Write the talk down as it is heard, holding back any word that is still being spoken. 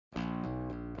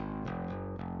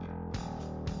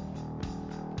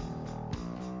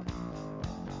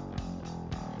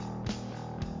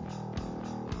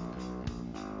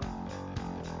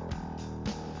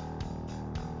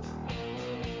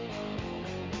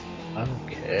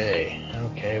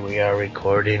Okay, we are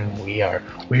recording. We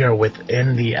are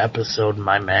within the episode,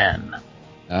 my man.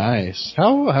 Nice.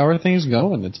 How are things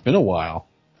going? It's been a while.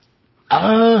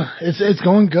 It's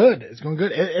going good. It's going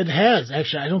good. It has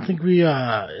actually. I don't think we.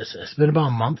 It's been about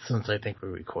a month since I think we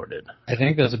recorded. I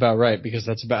think that's about right because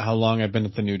that's about how long I've been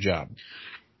at the new job.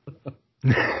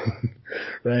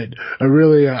 Right. I'm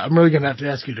really gonna have to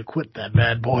ask you to quit that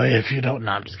bad boy if you don't.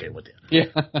 No, I'm just kidding with you. Yeah.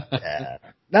 Yeah.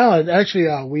 No, actually,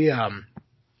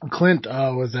 Clint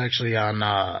was actually on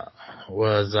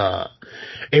was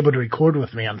able to record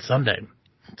with me on Sunday,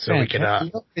 so we could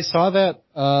Fantastic. I saw that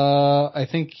I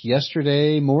think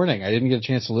yesterday morning. I didn't get a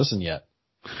chance to listen yet.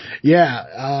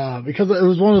 Yeah, because it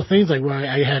was one of the things like where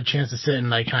I had a chance to sit and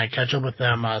like kind of catch up with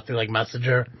them through like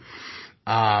Messenger.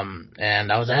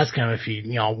 And I was asking him if he,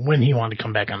 when he wanted to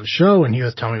come back on the show, and he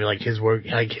was telling me like his work,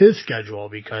 like his schedule,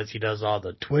 because he does all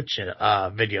the Twitch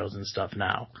videos and stuff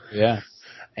now. Yeah.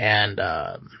 And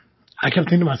I kept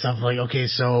thinking to myself like, okay,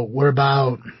 so we're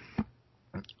about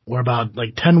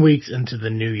like 10 weeks into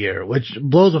the new year, which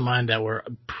blows my mind that we're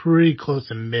pretty close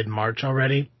to mid-March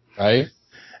already. Right.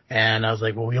 And I was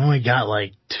like, well, we only got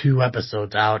like 2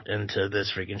 episodes out into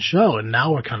this freaking show, and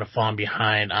now we're kind of falling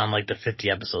behind on like the 50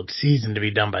 episode season to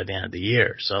be done by the end of the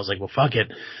year. So I was like, well, fuck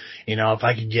it. If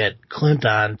I could get Clint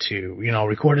on to,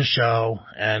 record a show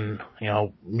and,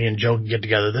 me and Joe could get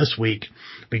together this week,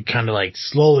 we kind of like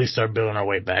slowly start building our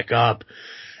way back up.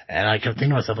 And I kept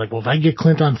thinking to myself, like, well, if I get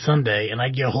Clint on Sunday and I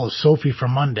get a hold of Sophie for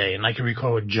Monday and I can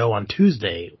record with Joe on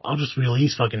Tuesday, I'll just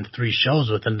release fucking 3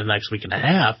 shows within the next week and a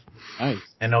half. Nice.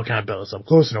 And they'll kind of build us up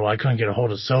closer. Well, I couldn't get a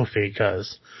hold of Sophie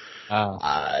because Wow.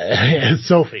 it's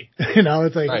Sophie.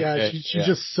 It's like, Right. yeah, Yeah. she's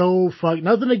just so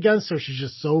nothing against her. She's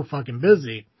just so fucking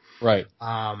busy. Right.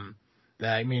 That,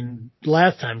 I mean,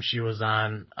 last time she was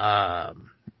on,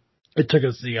 it took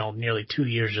us, nearly 2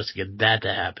 years just to get that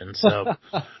to happen. So,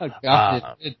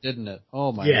 God, it didn't it?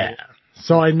 Oh my yeah. Lord.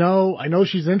 So I know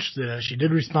she's interested in it. She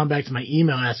did respond back to my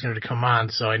email asking her to come on.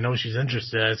 So I know she's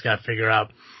interested. I just got to figure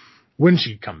out when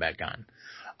she'd come back on.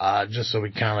 Just so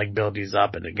we kind of like build these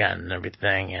up and again and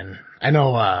everything. And I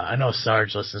know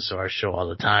Sarge listens to our show all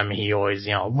the time. And he always,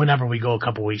 whenever we go a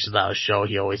couple weeks without a show,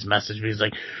 he always messages me. He's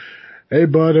like, "Hey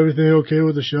bud, everything okay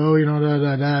with the show?"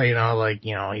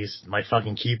 He's my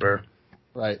fucking keeper.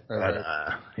 Right. But,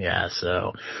 yeah,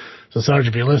 so Sarge,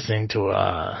 if you're listening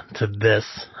to this,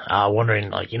 wondering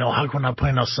like, how come I'm not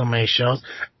putting out so many shows?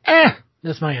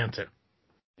 That's my answer.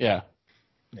 Yeah.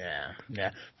 Yeah.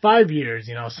 5 years,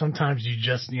 sometimes you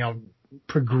just,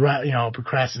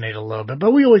 procrastinate a little bit,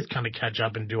 but we always kind of catch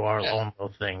up and do our own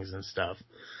little things and stuff.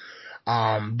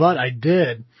 But I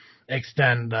did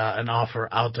extend an offer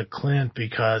out to Clint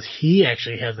because he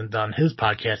actually hasn't done his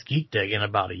podcast Geek Dig in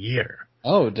about a year.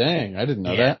 Oh dang! I didn't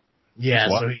know that.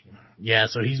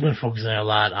 So he's been focusing a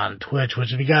lot on Twitch,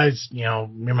 which if you guys,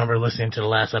 remember listening to the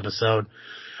last episode,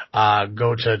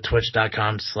 go to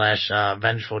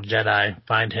twitch.com/Vengeful Jedi,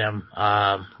 find him,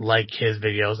 like his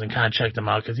videos and kind of check them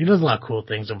out because he does a lot of cool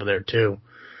things over there too.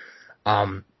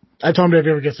 I told him that if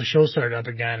he ever gets the show started up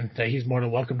again, that he's more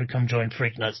than welcome to come join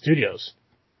Freaknut Studios.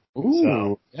 Ooh,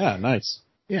 So, yeah, nice.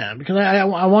 yeah, because I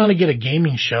want to get a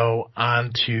gaming show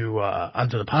onto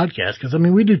the podcast because I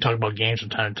mean we do talk about games from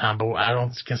time to time, but I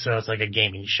don't consider us like a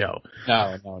gaming show.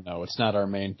 No. It's not our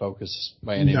main focus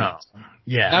by any No, means.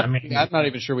 yeah, I'm not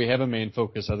even sure we have a main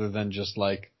focus other than just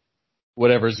like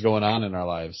whatever's going on in our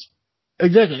lives.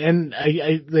 exactly. And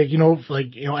I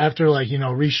after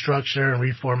restructure and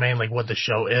reforming like what the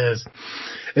show is,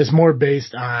 it's more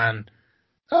based on.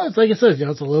 Oh, it's like it says,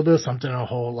 it's a little bit of something, a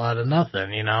whole lot of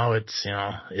nothing. It's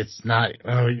not.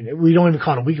 We don't even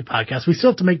call it a weekly podcast. We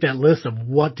still have to make that list of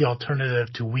what the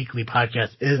alternative to weekly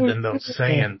podcast is than those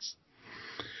sayings.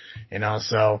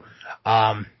 So,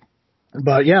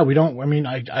 but yeah, we don't. I mean,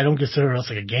 I don't consider us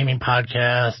like a gaming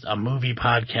podcast, a movie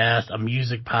podcast, a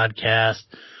music podcast,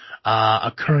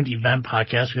 a current event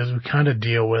podcast because we kind of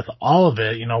deal with all of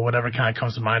it. Whatever kind of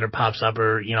comes to mind or pops up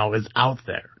or is out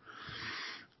there.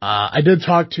 I did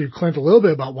talk to Clint a little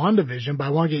bit about WandaVision, but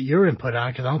I want to get your input on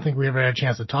it because I don't think we ever had a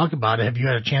chance to talk about it. Have you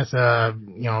had a chance to,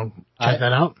 check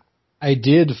that out? I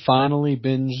did finally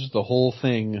binge the whole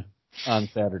thing on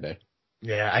Saturday.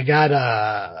 Yeah, I got,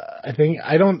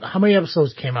 how many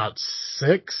episodes came out?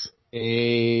 6?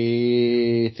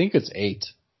 I think it's 8.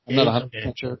 I'm not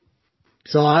 100% sure.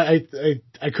 So I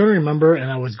couldn't remember,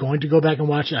 and I was going to go back and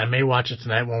watch it. I may watch it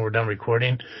tonight when we're done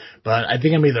recording, but I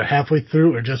think I'm either halfway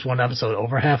through or just one episode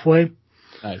over halfway.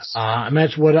 Nice. I'm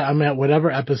at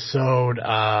whatever episode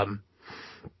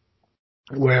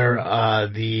where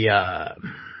the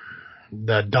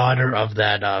daughter of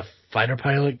that fighter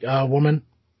pilot woman.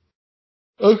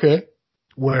 Okay.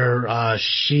 where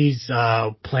she's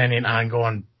planning on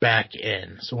going back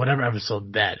in. So whatever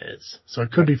episode that is. So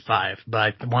it could be 5,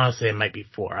 but I want to say it might be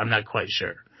 4. I'm not quite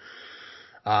sure.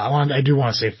 I do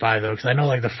want to say 5 though, because I know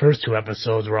like the first 2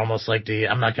 episodes were almost like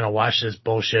I'm not gonna watch this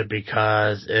bullshit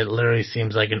because it literally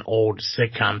seems like an old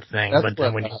sitcom thing. That's But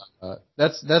then when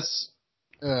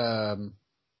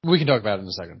we can talk about it in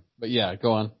a second. But yeah,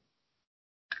 go on.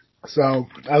 so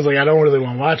I was like, I don't really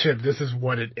want to watch it. This is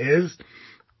what it is.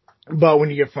 But when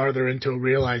you get farther into it,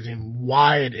 realizing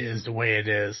why it is the way it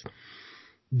is,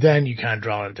 then you kind of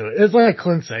draw into it. It's like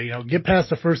Clint said, get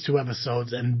past the first 2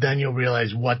 episodes and then you'll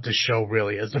realize what the show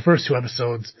really is. The first 2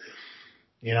 episodes,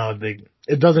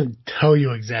 it doesn't tell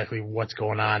you exactly what's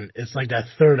going on. It's like that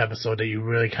 3rd episode that you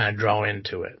really kind of draw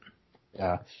into it.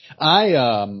 Yeah.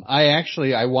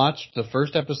 I watched the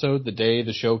first episode the day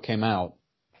the show came out.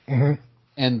 Mm-hmm.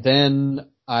 And then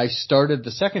I started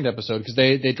the second episode because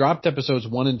they dropped episodes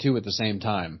 1 and 2 at the same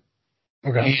time.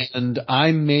 Okay. And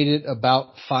I made it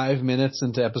about 5 minutes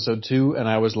into episode 2 and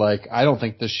I was like, I don't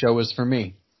think this show is for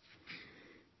me.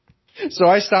 So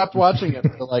I stopped watching it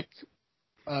for like,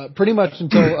 pretty much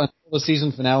until the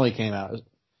season finale came out.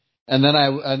 And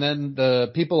then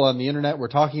the people on the internet were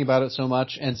talking about it so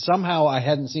much and somehow I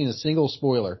hadn't seen a single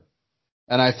spoiler.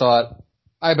 And I thought,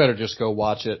 I better just go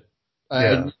watch it.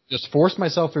 Yeah. I just forced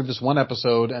myself through this one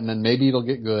episode and then maybe it'll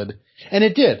get good. And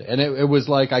it did. And it was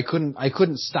like I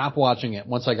couldn't stop watching it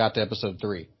once I got to episode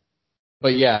 3.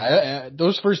 But yeah,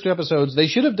 those first 2 episodes, they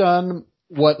should have done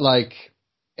what like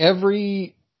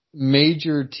every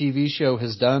major TV show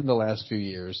has done the last few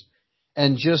years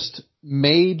and just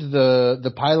made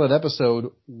the pilot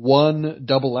episode one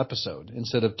double episode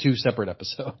instead of 2 separate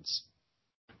episodes.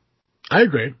 I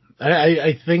agree.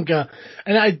 I think, and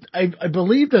I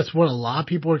believe that's what a lot of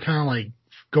people are kind of like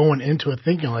going into it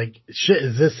thinking like, shit,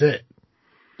 is this it?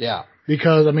 Yeah.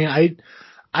 Because I mean,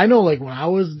 I know like when I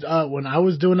was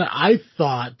doing it, I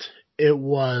thought it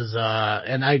was,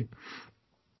 and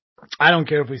I don't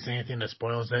care if we say anything that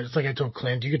spoils it. It's like I told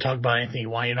Clint, you can talk about anything you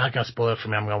want. You're not going to spoil it for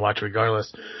me. I'm going to watch it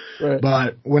regardless. Right.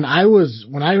 But when I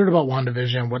heard about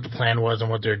WandaVision, what the plan was and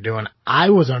what they're doing, I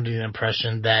was under the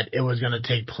impression that it was going to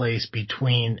take place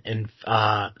between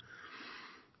was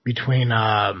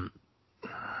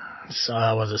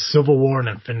it Civil War and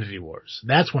Infinity Wars.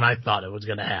 That's when I thought it was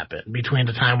going to happen. Between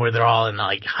the time where they're all in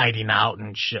like hiding out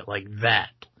and shit like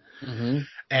that. Mm-hmm.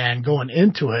 And going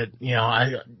into it,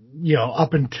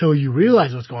 up until you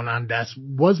realize what's going on,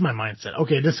 was my mindset.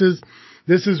 Okay, this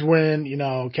is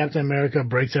when, Captain America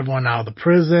breaks everyone out of the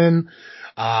prison.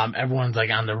 Everyone's like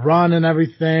on the run and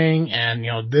everything.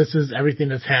 And, this is everything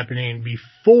that's happening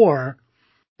before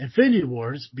Infinity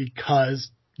Wars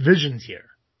because Vision's here.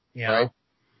 Right.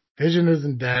 Vision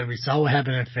isn't dead. We saw what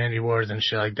happened in Infinity Wars and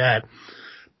shit like that.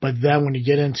 But then when you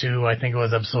get into, I think it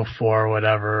was episode 4 or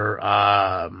whatever,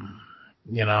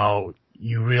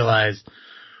 you realize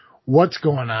what's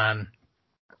going on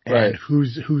and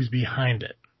who's behind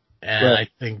it. And I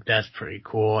think that's pretty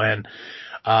cool. And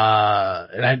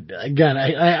I'm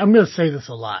going to say this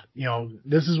a lot.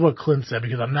 This is what Clint said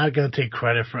because I'm not going to take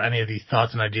credit for any of these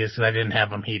thoughts and ideas because I didn't have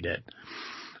them. He did.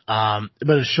 But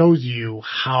it shows you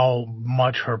how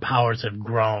much her powers have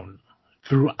grown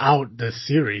throughout this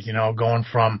series, going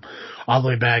from all the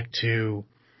way back to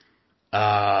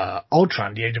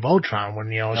Ultron, the Age of Ultron,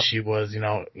 when, she was,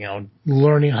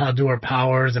 learning how to do her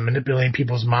powers and manipulating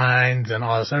people's minds and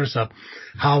all this other stuff,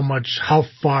 how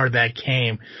far that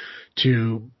came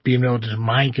to being able to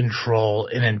mind control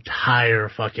an entire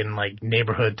fucking like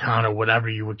neighborhood, town, or whatever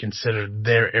you would consider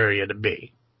their area to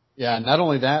be. Yeah, not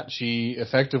only that, she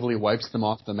effectively wipes them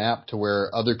off the map to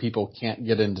where other people can't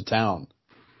get into town.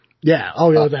 Yeah. Oh,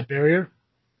 yeah, with that barrier?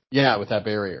 Yeah, with that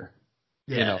barrier.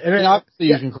 Yeah. And obviously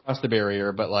you can cross the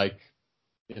barrier, but like,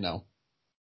 Yeah.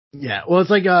 Well, it's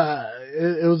like,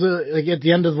 it was like at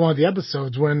the end of one of the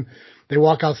episodes when they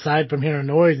walk outside from hearing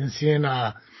noise and seeing,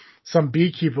 some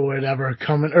beekeeper or whatever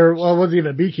coming, or well, it wasn't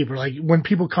even a beekeeper. Like when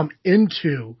people come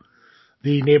into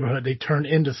the neighborhood, they turn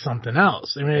into something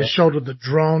else. I mean, it showed with the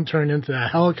drone turned into a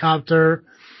helicopter.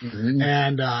 Mm-hmm.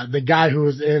 And, the guy who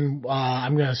was in,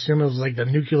 I'm going to assume it was like the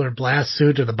nuclear blast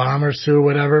suit or the bomber suit or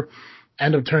whatever,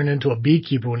 ended up turning into a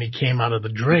beekeeper when he came out of the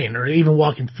drain or even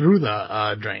walking through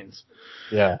the, drains.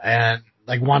 Yeah. And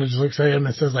like Wanda just looks at him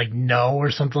and says like no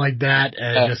or something like that.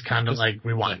 And it just kind of like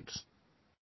rewinds.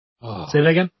 Oh. Say that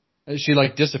again? She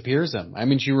like disappears him. I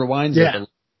mean, she rewinds it.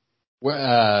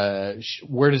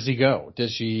 Where does he go?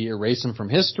 Does she erase him from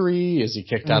history? Is he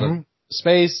kicked out of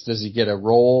space? Does he get a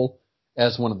role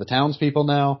as one of the townspeople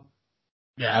now?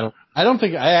 Yeah.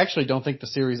 I actually don't think the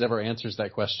series ever answers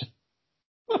that question.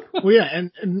 Well, yeah,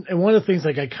 and one of the things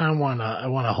like I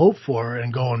wanna hope for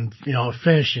and go and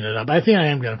finishing it up. I think I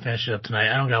am gonna finish it up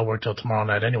tonight. I don't gotta work till tomorrow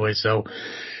night anyway, so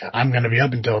I'm gonna be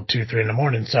up until 2, 3 in the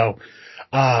morning. So,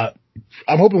 I'm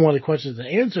hoping one of the questions and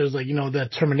answers like that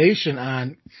termination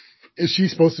on, is she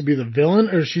supposed to be the villain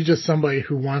or is she just somebody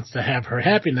who wants to have her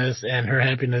happiness and her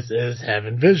happiness is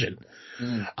having Vision?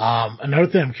 Mm. Another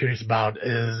thing I'm curious about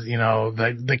is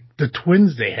the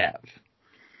twins they have.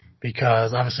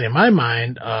 Because obviously, in my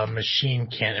mind, a machine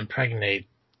can't impregnate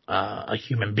a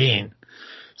human being.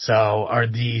 So, are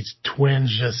these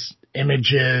twins just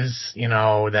images,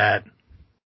 that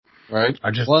Right.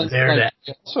 are just Well, there like,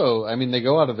 to? also, I mean, they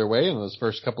go out of their way in those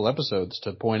first couple episodes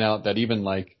to point out that even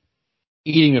like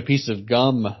eating a piece of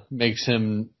gum makes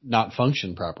him not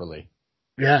function properly.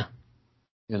 Yeah,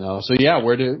 So yeah,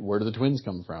 where do the twins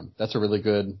come from? That's a really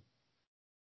good.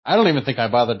 I don't even think I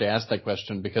bothered to ask that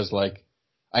question because like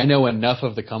I know enough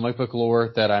of the comic book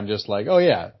lore that I'm just like, oh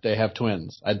yeah, they have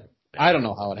twins. I don't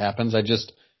know how it happens. I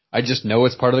just know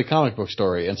it's part of the comic book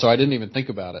story, and so I didn't even think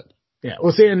about it. yeah.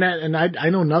 Well, see, and I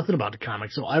know nothing about the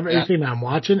comics, so Yeah. everything I'm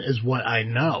watching is what I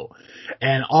know,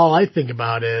 and all I think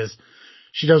about is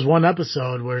she does one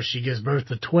episode where she gives birth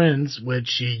to twins, which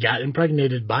she got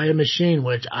impregnated by a machine,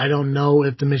 which I don't know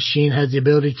if the machine has the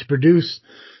ability to produce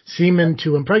semen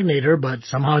to impregnate her, but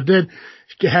somehow it did.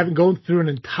 Having gone through an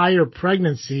entire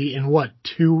pregnancy in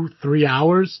 2, 3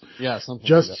 hours, Yeah, something like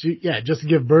just that. just to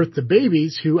give birth to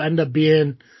babies who end up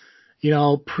being,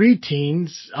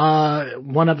 preteens,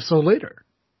 one episode later.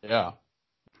 Yeah.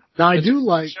 Now I do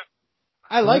like,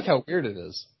 I like what? how weird it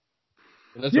is.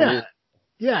 That's a Yeah. weird.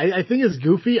 Yeah, I think it's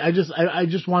goofy. I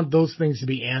just want those things to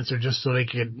be answered just so they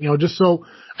could, just so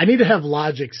I need to have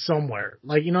logic somewhere.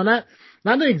 Like, not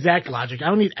the exact logic. I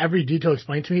don't need every detail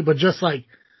explained to me, but just like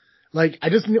I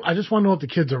just want to know if the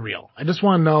kids are real. I just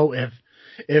want to know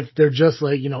if they're just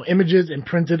like, images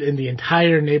imprinted in the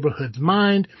entire neighborhood's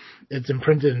mind. It's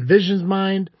imprinted in Vision's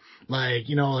mind. Like,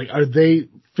 are they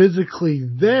physically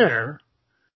there?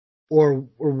 Or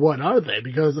what are they?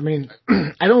 Because I mean,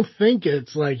 I don't think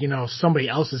it's like somebody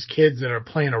else's kids that are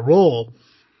playing a role,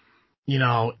 in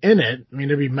it. I mean,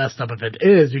 it'd be messed up if it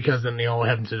is because then what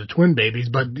happens to the twin babies.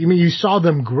 But I mean, you saw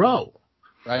them grow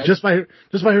Right? just by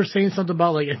her saying something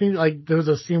about like I think like there was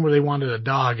a scene where they wanted a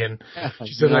dog and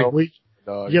she said like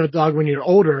Dog. you have a dog when you're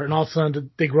older and all of a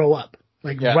sudden they grow up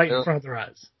like Yeah, right in front of their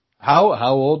eyes. How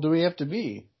old do we have to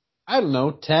be? I don't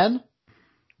know, 10?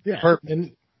 Yeah, Perfect.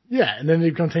 and then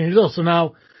they become 10 years old. So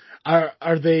now,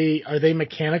 are they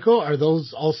mechanical? Are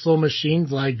those also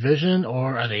machines like Vision,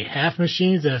 or are they half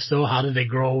machines? And if so, how did they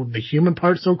grow the human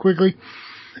part so quickly?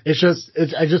 I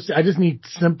just need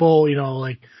simple,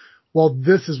 like, well,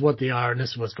 this is what they are, and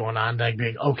this is what's going on. And I'd be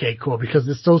like, okay, cool, because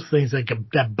it's those things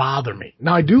that bother me.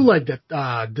 Now, I do like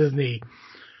that Disney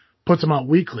puts them out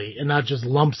weekly and not just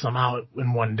lumps them out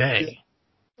in one day.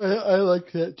 Yeah, I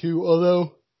like that too.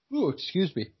 Although,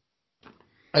 excuse me.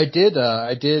 I did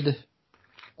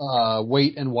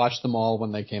wait and watch them all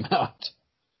when they came out.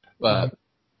 But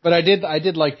I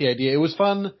did like the idea. It was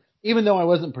fun, even though I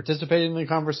wasn't participating in the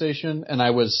conversation and I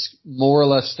was more or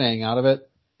less staying out of it.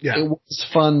 Yeah. It was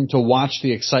fun to watch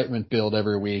the excitement build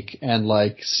every week and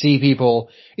like see people,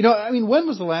 I mean, when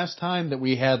was the last time that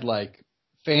we had like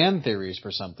fan theories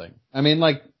for something? I mean,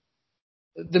 like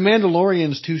The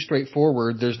Mandalorian's too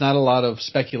straightforward. There's not a lot of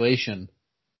speculation.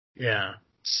 Yeah.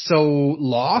 So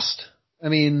Lost? I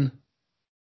mean,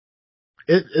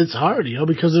 it's hard,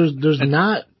 because there's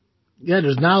not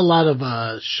a lot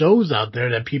of shows out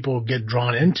there that people get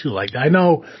drawn into like that. I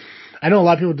know a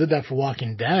lot of people did that for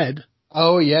Walking Dead.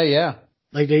 oh yeah.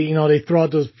 Like they throw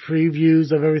out those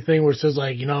previews of everything where it says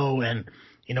like, and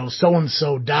so and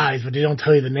so dies, but they don't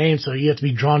tell you the name, so you have to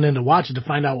be drawn in to watch it to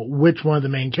find out which one of the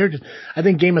main characters. I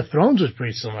think Game of Thrones was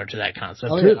pretty similar to that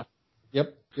concept too. Yeah.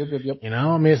 Yep.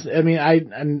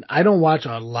 I don't watch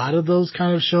a lot of those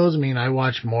kind of shows. I mean, I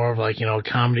watch more of like,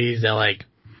 comedies that like,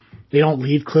 they don't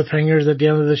leave cliffhangers at the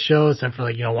end of the show, except for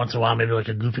like, once in a while, maybe like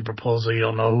a goofy proposal, you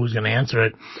don't know who's going to answer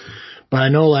it. But I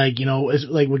know like, it's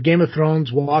like with Game of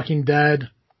Thrones, Walking Dead,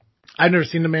 I've never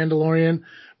seen The Mandalorian,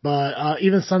 but,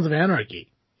 even Sons of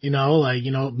Anarchy,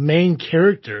 main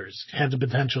characters have the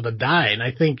potential to die. And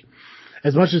I think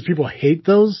as much as people hate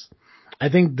those, I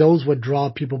think those would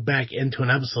draw people back into an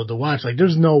episode to watch. Like,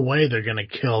 there's no way they're going to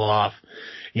kill off,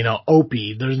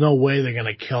 Opie. There's no way they're going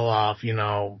to kill off,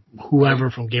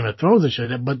 whoever from Game of Thrones and shit.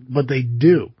 But they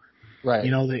do. Right.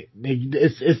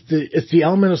 It's the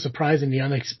element of surprise and the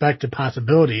unexpected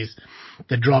possibilities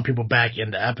that draw people back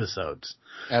into episodes.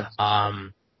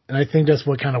 Absolutely. And I think that's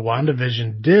what kind of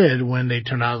WandaVision did when they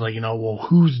turned out like, well,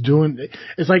 who's doing it?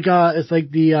 It's like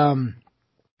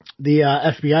the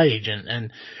FBI agent,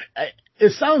 and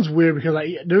it sounds weird because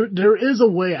there is a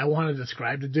way I want to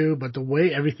describe the dude, but the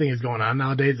way everything is going on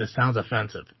nowadays, it sounds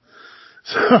offensive.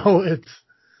 So it's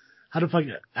how to fuck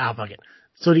it. Fuck it.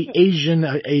 So the Asian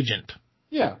agent.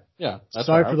 Yeah. That's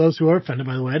Sorry for those who are offended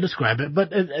by the way I describe it, but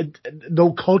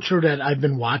the culture that I've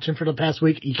been watching for the past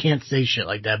week, you can't say shit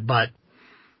like that, but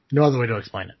no other way to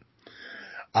explain it.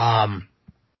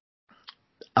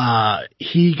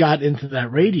 He got into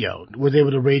that radio, was able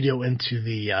to radio into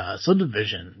the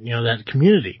subdivision, that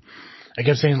community. I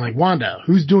kept saying like, Wanda,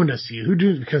 who's doing this to you?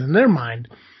 Because in their mind,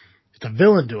 it's a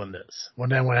villain doing this. Well,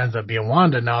 then when it ends up being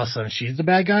Wanda, now all of a sudden she's the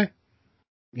bad guy,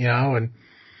 and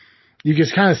you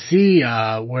just kind of see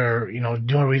where,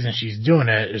 the only reason she's doing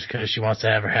it is because she wants to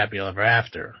have her happy ever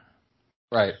after.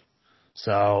 Right.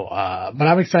 So, but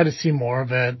I'm excited to see more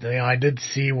of it. I did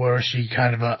see where she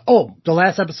kind of, the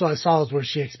last episode I saw was where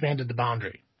she expanded the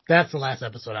boundary. That's the last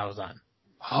episode I was on.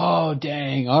 Oh,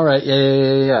 dang. All right.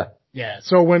 Yeah. Yeah.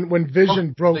 So when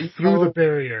Vision broke through the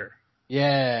barrier.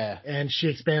 Yeah. And she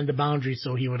expanded the boundary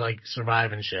so he would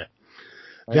survive and shit.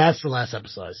 Right. That's the last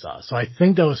episode I saw. So I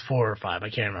think that was 4 or 5. I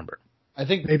can't remember. I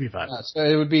think maybe 5. So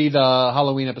it would be the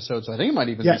Halloween episode. So I think it might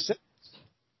even be 6.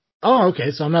 Oh,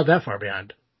 okay. So I'm not that far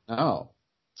behind. Oh.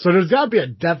 So there's got to be a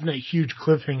definite huge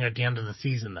cliffhanger at the end of the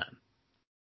season then.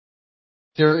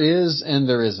 There is and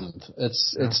there isn't.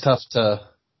 It's tough to.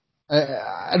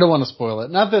 I don't want to spoil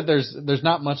it. Not that there's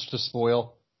not much to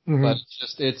spoil, but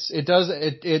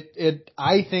it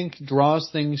I think draws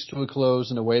things to a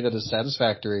close in a way that is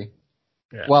satisfactory.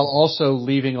 Yeah. While also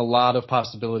leaving a lot of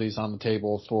possibilities on the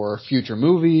table for future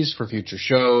movies, for future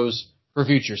shows, for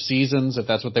future seasons, if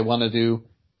that's what they want to do.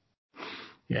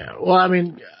 Yeah. Well, I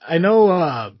mean, I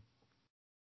know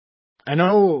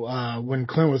when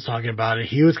Clint was talking about it,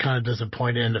 he was kind of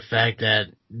disappointed in the fact that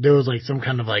there was some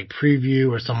kind of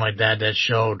preview or something like that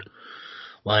showed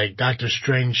Doctor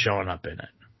Strange showing up in it.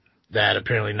 That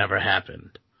apparently never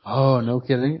happened. Oh, no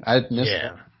kidding. I missed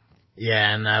it.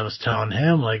 Yeah, and I was telling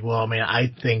him,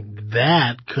 I think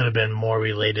that could have been more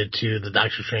related to the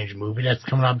Doctor Strange movie that's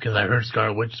coming up because I heard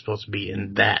Scarlet Witch is supposed to be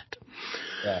in that.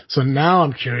 Yeah. So now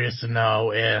I'm curious to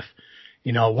know if,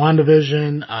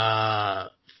 WandaVision,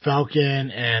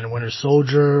 Falcon and Winter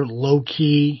Soldier,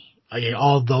 Loki,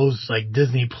 all those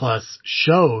Disney Plus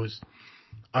shows,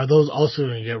 are those also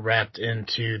going to get wrapped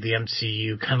into the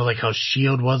MCU, kind of like how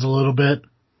S.H.I.E.L.D. was a little bit?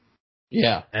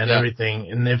 Yeah. And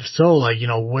everything. And if so,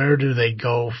 where do they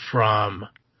go from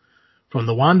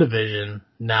the WandaVision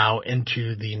now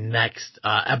into the next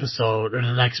episode or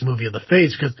the next movie of the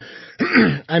Phase? Because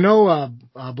I know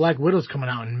Black Widow's coming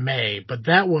out in May, but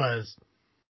that was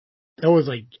supposed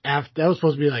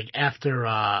to be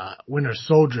after Winter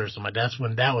Soldier or something. That's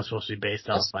when that was supposed to be based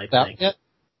off, I think.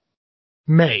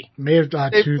 May of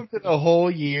they moved it a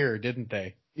whole year, didn't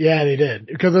they? Yeah, they did.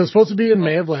 Because it was supposed to be in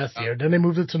May of last year, then they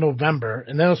moved it to November,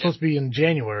 and then it was supposed to be in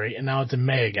January, and now it's in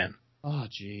May again. Oh,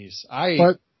 jeez. I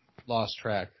lost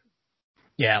track.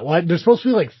 Yeah, well, there's supposed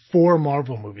to be 4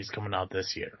 Marvel movies coming out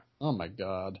this year. Oh my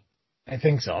god. I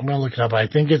think so. I'm gonna look it up. I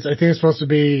think it's supposed to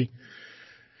be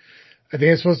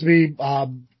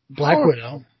Black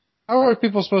Widow. How are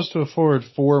people supposed to afford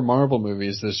 4 Marvel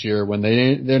movies this year when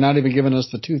they're not even giving us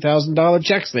the $2,000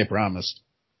 checks they promised?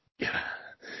 Yeah.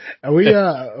 Are we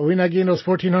not getting those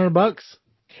 $1,400?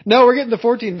 No, we're getting the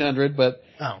 $1,400, but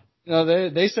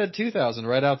they said $2,000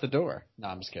 right out the door. No,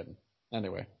 I'm just kidding.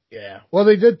 Anyway. Yeah. Well,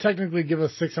 they did technically give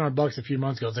us $600 a few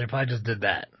months ago, so they probably just did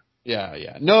that.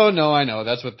 Yeah. No, I know.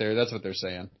 That's what they're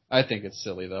saying. I think it's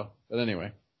silly though. But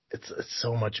anyway. It's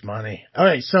so much money. All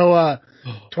right, so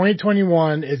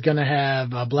 2021 is going to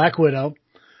have Black Widow,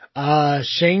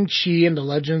 Shang-Chi and the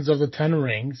Legends of the Ten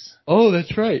Rings. Oh,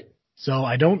 that's right. So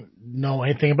I don't know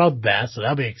anything about that, so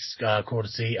that'll be cool to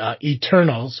see.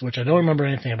 Eternals, which I don't remember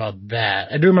anything about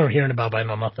that. I do remember hearing about, but I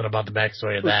know nothing about the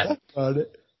backstory of that. Got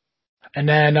it. And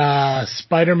then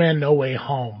Spider-Man No Way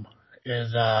Home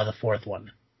is the 4th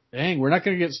one. Dang, we're not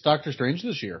going to get Doctor Strange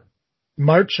this year.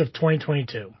 March of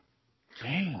 2022.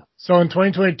 Damn. So in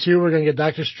 2022, we're going to get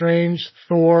Doctor Strange,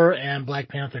 Thor, and Black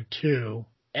Panther 2.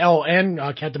 Oh, and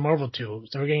Captain Marvel 2.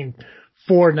 So we're getting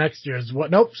 4 next year as well.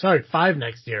 Nope, sorry, 5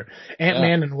 next year.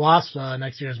 Ant-Man and Wasp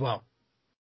next year as well.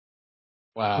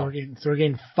 Wow. So we're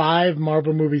getting 5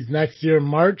 Marvel movies next year.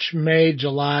 March, May,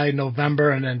 July,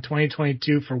 November, and then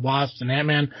 2022 for Wasp and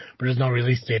Ant-Man, but there's no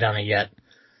release date on it yet.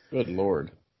 Good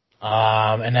Lord.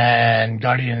 And then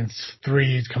Guardians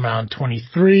 3 is coming out in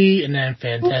 23, and then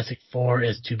Fantastic Four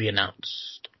is to be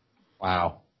announced.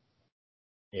 Wow.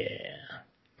 Yeah.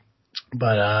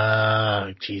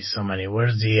 But, geez, so many.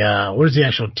 Where's the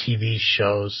actual TV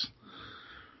shows?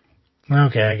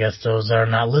 Okay, I guess those are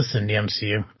not listed in the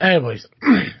MCU. Anyways,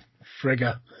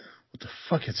 Frigga. What the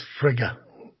fuck is Frigga?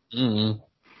 Mm-hmm.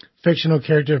 Fictional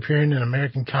character appearing in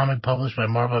American comic published by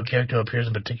Marvel. Character appears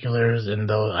in particulars in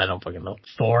those, I don't fucking know.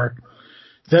 Thor.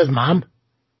 Is that his mom?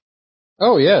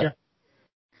 Oh, yeah.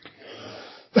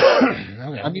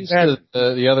 Okay. I'm used to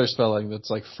the other spelling that's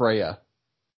like Freya.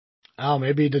 Oh,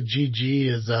 maybe the GG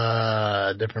is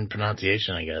a different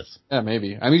pronunciation, I guess. Yeah,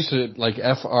 maybe. I'm used to like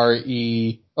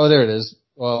F-R-E. Oh, there it is.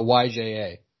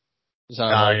 Y-J-A. Is how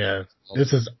I've Oh, always yeah. spelled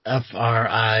This it. is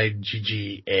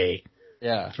Frigga.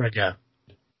 Yeah. Frigga.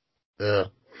 Ugh.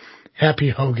 Happy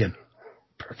Hogan.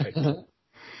 Perfect.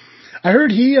 I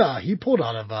heard he pulled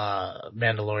out of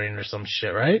Mandalorian or some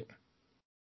shit, right?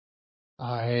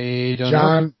 I don't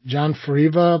know. John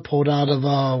Fariva pulled out of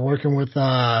working with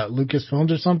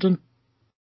Lucasfilms or something.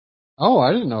 Oh,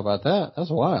 I didn't know about that. That's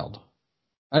wild.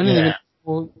 I didn't even Yeah.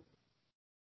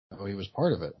 know he was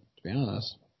part of it, to be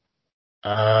honest.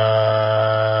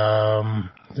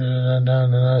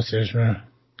 Seriously.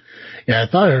 Yeah, I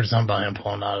thought I heard something about him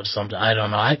pulling out of something. I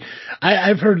don't know.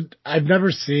 I've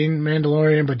never seen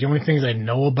Mandalorian, but the only things I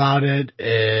know about it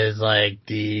is like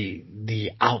the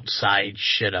outside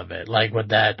shit of it, like with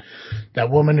that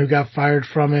woman who got fired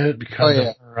from it because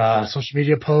of her social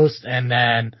media post, and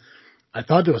then I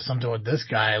thought there was something with this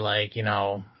guy, like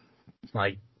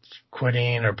like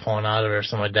quitting or pulling out of it or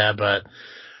something like that, but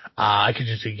I could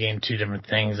just be getting two different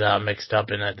things mixed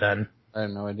up in it. Then I have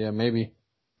no idea. Maybe.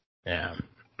 yeah.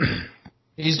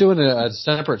 He's doing a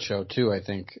separate show too, I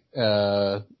think.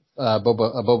 A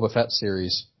Boba Fett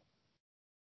series.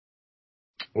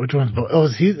 Which one's?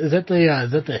 Is that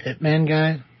the Hitman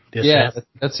guy? The Yeah, assassin?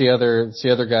 that's the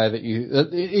other guy that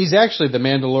he's actually the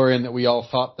Mandalorian that we all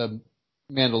thought the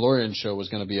Mandalorian show was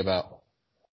going to be about.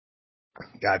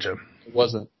 Gotcha. It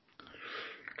wasn't.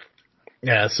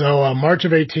 Yeah, so March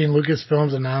of 18,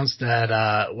 Lucasfilms announced that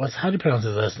how do you pronounce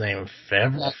his last name?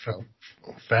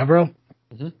 Favreau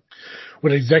Mm-hmm.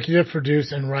 would executive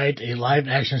produce and write a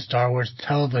live-action Star Wars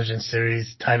television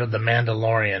series titled The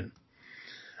Mandalorian.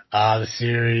 The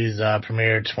series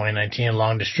premiered 2019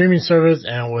 along the streaming service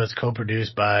and was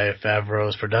co-produced by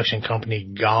Favreau's production company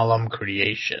Gollum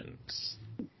Creations.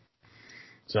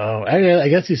 So I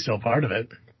guess he's still part of it.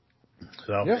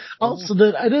 So Yeah. also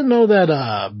that I didn't know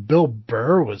that Bill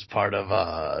Burr was part of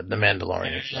The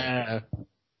Mandalorian.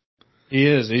 He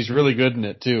is. He's really good in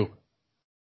it too.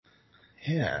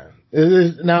 Yeah.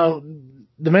 Now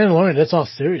The Mandalorian, that's all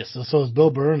serious. So is Bill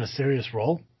Burr in a serious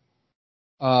role?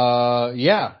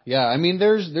 Yeah. I mean,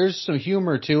 there's some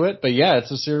humor to it, but yeah, it's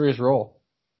a serious role.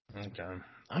 Okay.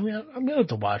 I'm gonna have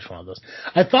to watch one of those.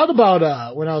 I thought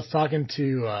about when I was talking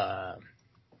to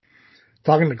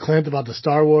Clint about the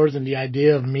Star Wars and the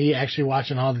idea of me actually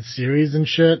watching all the series and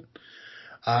shit,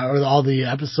 or all the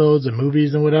episodes and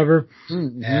movies and whatever,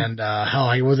 Mm-hmm. and how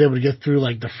I was able to get through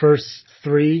like the first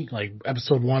three, like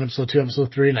episode 1, episode 2,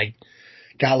 episode 3, and I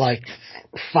got like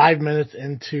 5 minutes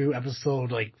into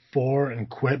episode like 4 and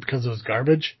quit because it was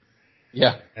garbage.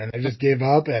 Yeah. And I just gave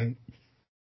up, and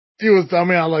he was telling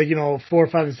me how, like, 4,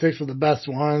 5, and 6 were the best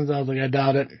ones. I was like, I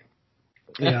doubt it.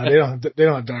 They don't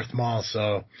have Darth Maul,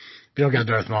 so if you don't got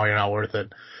Darth Maul, you're not worth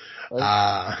it. But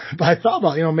I thought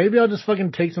about, maybe I'll just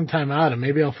fucking take some time out and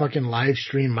maybe I'll fucking live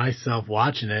stream myself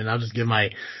watching it, and I'll just give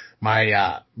my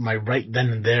right then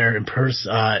and there in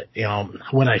person,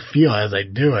 what I feel as I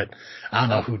do it. I don't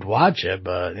know who'd watch it,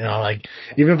 but like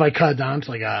even if I cut it down to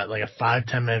like a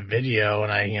 5-10 minute video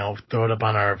and I throw it up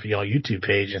on our YouTube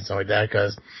page and stuff like that,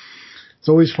 because it's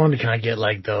always fun to kind of get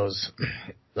like those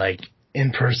like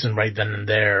in person right then and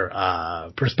there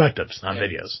perspectives on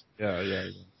videos.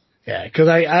 Yeah, because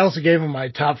I also gave him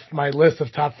my list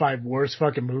of top 5 worst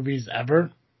fucking movies ever.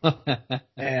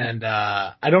 And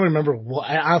I don't remember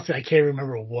honestly I can't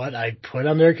remember what I put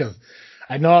on there, because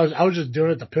I know I was just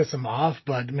doing it to piss him off,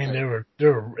 but I mean it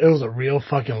was a real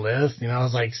fucking list. It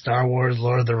was like Star Wars,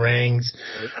 Lord of the Rings,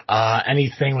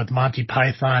 anything with Monty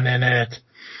Python in it,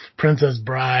 Princess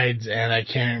Brides, and I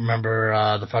can't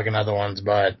remember the fucking other ones,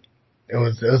 but it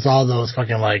was all those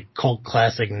fucking like cult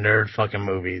classic nerd fucking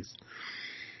movies.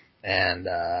 And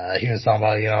he was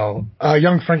talking about,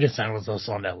 Young Frankenstein was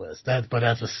also on that list. That's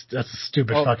a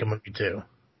stupid fucking movie too.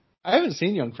 I haven't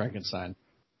seen Young Frankenstein.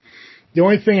 The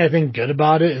only thing I think good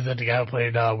about it is that the guy who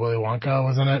played Willy Wonka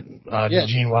was in it,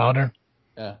 Gene Wilder.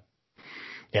 Yeah.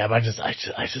 Yeah, but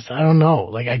I don't know.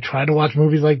 Like, I try to watch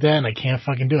movies like that and I can't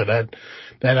fucking do it.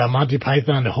 That Monty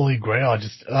Python, the Holy Grail, I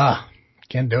just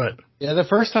can't do it. Yeah, the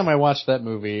first time I watched that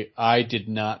movie, I did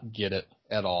not get it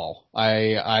at all.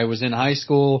 I was in high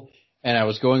school and I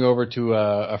was going over to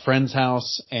a friend's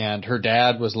house, and her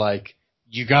dad was like,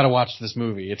 you got to watch this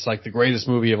movie. It's like the greatest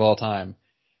movie of all time.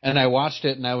 And I watched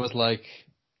it and I was like,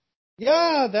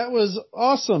 yeah, that was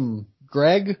awesome,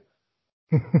 Greg.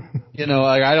 You know,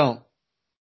 like I don't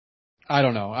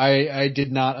know. I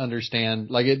did not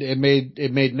understand. Like it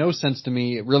made no sense to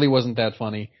me. It really wasn't that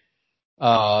funny.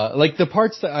 Like the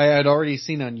parts that I had already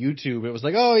seen on YouTube, it was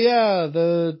like, oh yeah,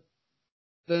 the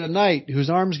knight whose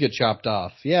arms get chopped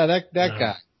off. Yeah, that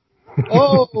guy.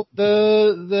 Oh,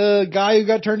 the guy who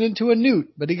got turned into a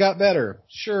newt, but he got better.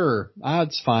 Sure.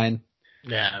 It's fine.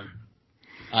 Yeah.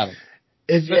 I don't know.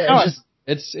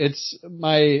 It's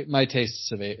my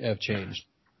tastes have changed.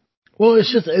 Well,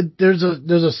 it's just there's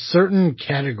a certain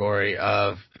category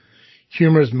of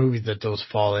humorous movies that those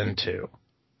fall into.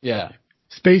 Yeah.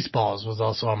 Spaceballs was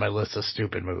also on my list of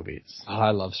stupid movies. Oh,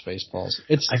 I love Spaceballs.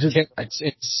 It's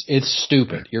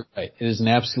stupid. You're right. It is an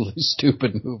absolutely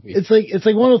stupid movie. It's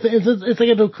like one of the things. It's like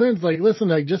I told Clint, like, listen,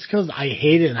 like just because I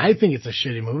hate it and I think it's a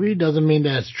shitty movie doesn't mean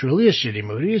that it's truly a shitty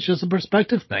movie. It's just a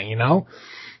perspective thing, you know.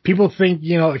 People think,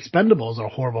 you know, Expendables are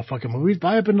horrible fucking movies, but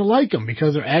I happen to like them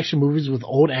because they're action movies with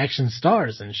old action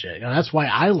stars and shit. You know, that's why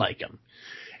I like them.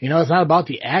 You know, it's not about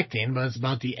the acting, but it's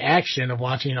about the action of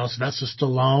watching, you know, Sylvester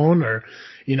Stallone or,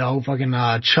 you know, fucking,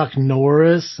 Chuck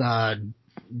Norris,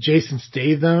 Jason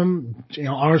Statham, you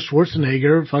know, Arnold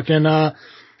Schwarzenegger, fucking,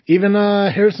 even,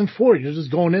 Harrison Ford. You're just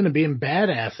going in and being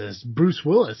badasses. Bruce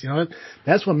Willis, you know,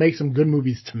 that's what makes them good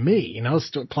movies to me, you know,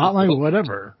 plotline,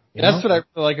 whatever. That's what I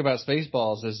really like about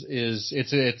Spaceballs is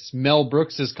it's Mel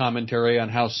Brooks's commentary on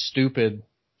how stupid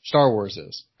Star Wars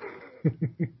is.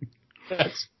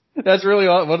 That's really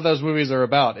what those movies are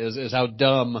about is how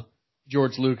dumb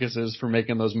George Lucas is for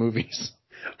making those movies.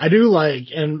 I do like,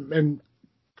 and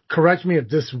correct me if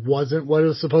this wasn't what it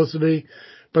was supposed to be,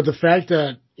 but the fact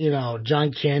that, you know,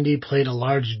 John Candy played a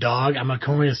large dog, I'm going to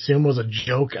only assume was a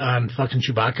joke on fucking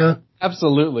Chewbacca.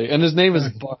 Absolutely. And his name is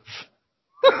Barf.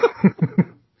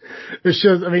 It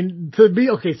shows, I mean, to be,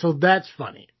 okay, so that's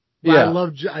funny. But Yeah. I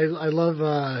love,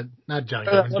 not John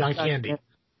Candy, John Candy.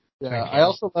 Yeah. I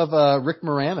also love, Rick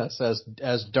Moranis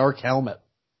as Dark Helmet.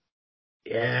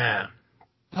 Yeah.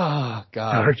 Oh,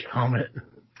 God. Dark Helmet.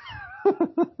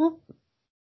 Oh,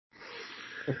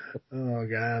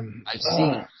 God. I've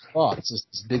seen thoughts as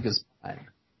big as mine.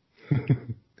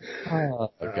 Oh,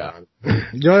 God.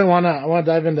 Joey, I want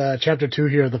to dive into chapter 2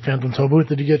 here of the Phantom Tollbooth.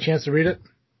 Did you get a chance to read it?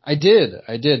 I did.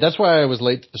 That's why I was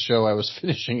late to the show. I was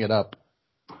finishing it up.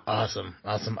 Awesome.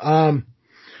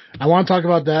 I want to talk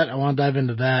about that. I want to dive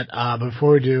into that. But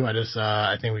before we do, I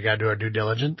think we got to do our due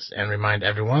diligence and remind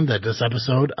everyone that this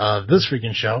episode of this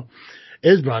freaking show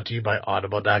is brought to you by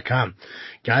Audible.com.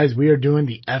 Guys, we are doing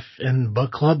the F in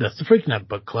Book Club. That's the Freaking Out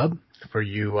Book Club for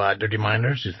you dirty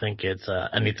minders who think it's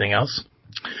anything else.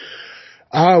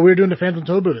 We're doing the Phantom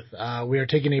Tollbooth. We are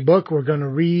taking a book. We're going to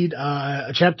read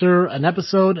a chapter, an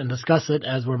episode, and discuss it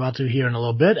as we're about to here in a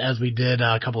little bit, as we did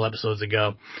a couple episodes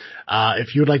ago.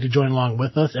 If you would like to join along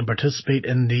with us and participate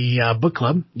in the book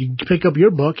club, you can pick up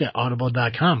your book at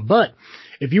audible.com. But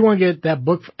if you want to get that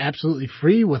book absolutely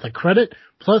free with a credit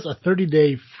plus a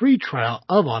 30-day free trial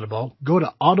of Audible, go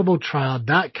to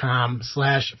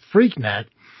audibletrial.com/freaknet.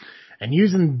 And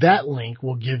using that link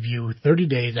will give you 30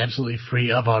 days absolutely free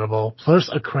of Audible,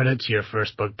 plus a credit to your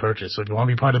first book purchase. So if you want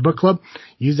to be part of the book club,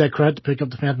 use that credit to pick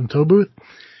up the Phantom Tollbooth.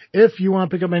 If you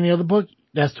want to pick up any other book,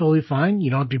 that's totally fine.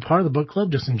 You don't have to be part of the book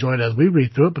club. Just enjoy it as we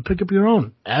read through it, but pick up your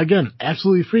own. Again,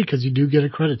 absolutely free because you do get a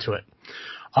credit to it.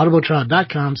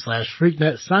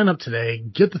 audibletrial.com/freaknet. Sign up today.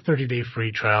 Get the 30-day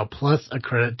free trial plus a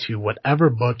credit to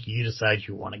whatever book you decide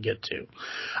you want to get to.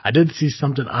 I did see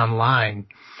something online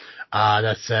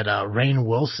that said Rainn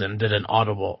Wilson did an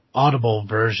audio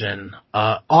version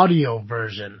of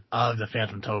the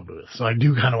Phantom Tollbooth. So I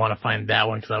do kind of want to find that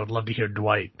one because I would love to hear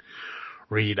Dwight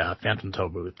read Phantom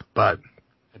Tollbooth. But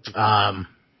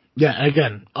yeah,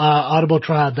 again,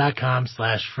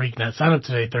 audibletrial.com/freaknet. Sign up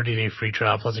today, 30-day free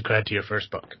trial plus a credit to your first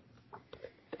book.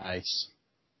 Nice.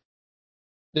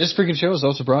 This freaking show is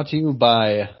also brought to you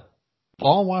by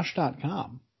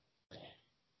ballwash.com.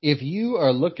 If you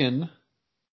are looking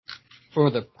for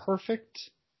the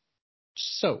perfect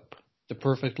soap, the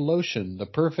perfect lotion, the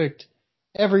perfect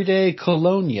everyday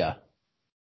colonia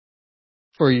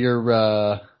for your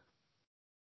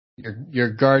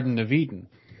Garden of Eden.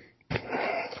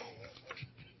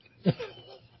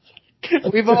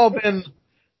 We've all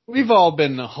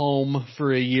been home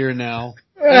for a year now.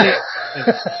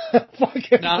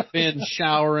 Not been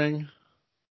showering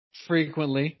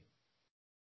frequently.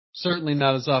 Certainly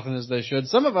not as often as they should.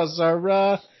 Some of us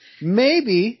are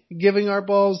maybe giving our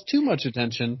balls too much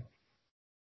attention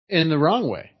in the wrong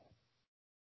way.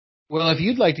 Well, if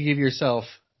you'd like to give yourself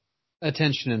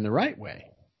attention in the right way,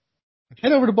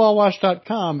 head over to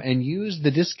ballwash.com and use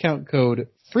the discount code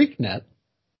FreakNet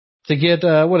to get,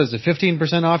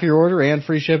 15% off your order and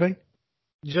free shipping?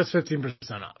 Just 15%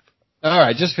 off. All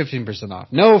right, just 15% off.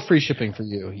 No free shipping for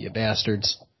you, you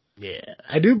bastards. Yeah,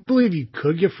 I do believe you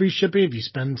could get free shipping if you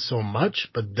spend so much,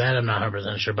 but that I'm not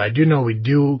 100% sure. But I do know they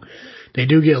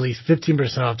do get at least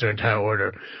 15% off their entire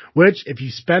order, which if you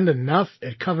spend enough,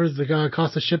 it covers the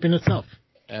cost of shipping itself.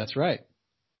 That's right.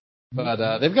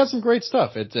 But they've got some great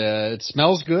stuff. It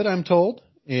smells good, I'm told.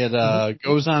 It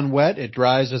goes on wet. It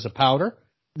dries as a powder.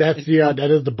 That is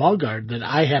the ball guard that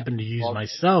I happen to use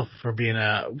myself for being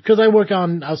because I work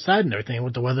outside and everything.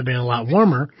 With the weather being a lot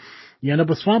warmer, you end up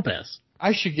with swamp ass.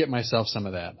 I should get myself some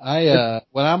of that.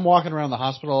 When I'm walking around the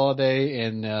hospital all day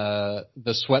in the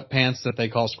sweatpants that they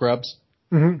call scrubs,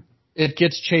 it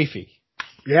gets chafy.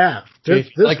 Yeah, this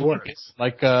works.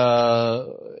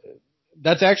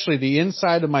 That's actually the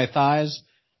inside of my thighs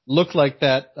look like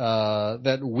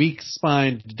that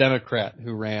weak-spined Democrat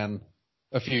who ran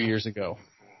a few years ago,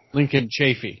 Lincoln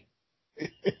Chafee.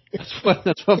 That's what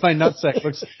my nutsack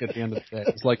looks like at the end of the day.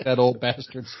 It's like that old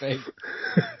bastard's face.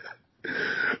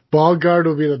 Ball guard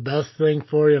will be the best thing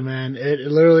for you, man. It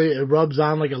literally rubs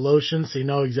on like a lotion, so you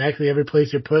know exactly every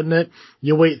place you're putting it.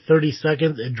 You wait 30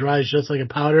 seconds, it dries just like a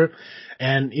powder.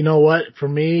 And you know what? For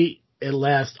me, it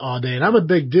lasts all day. And I'm a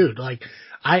big dude. Like,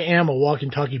 I am a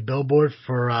walkie-talkie billboard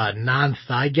for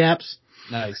non-thigh gaps.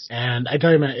 Nice. And I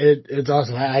tell you, man, it's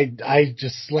awesome. I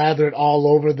just slather it all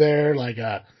over there like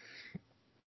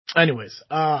anyways,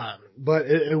 but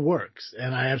it works,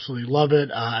 and I absolutely love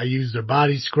it. I use their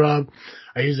body scrub.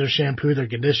 I use their shampoo, their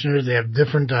conditioners. They have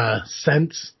different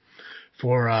scents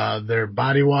for their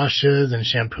body washes and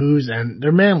shampoos, and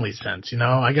they're manly scents. You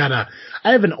know, I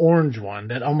have an orange one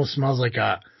that almost smells like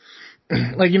like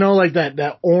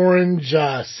that orange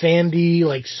sandy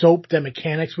like soap that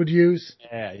mechanics would use.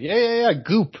 Yeah,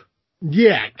 goop.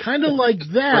 Yeah, kind of like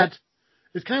that.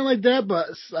 It's kind of like that, but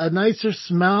a nicer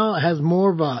smell. It has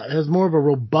more of a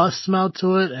robust smell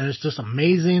to it, and it's just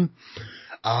amazing.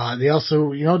 They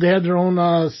also, they have their own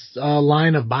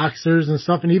line of boxers and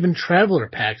stuff, and even traveler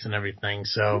packs and everything.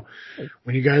 So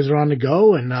when you guys are on the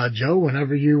go, and Joe,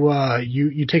 whenever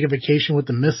you take a vacation with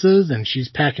the missus and she's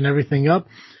packing everything up,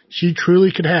 she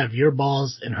truly could have your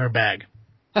balls in her bag.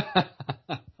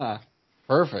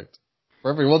 Perfect.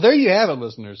 Well, there you have it,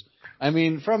 listeners. I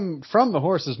mean, from the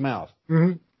horse's mouth.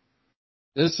 Mm-hmm.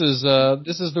 This is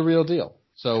the real deal.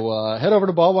 So head over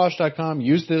to ballwash.com,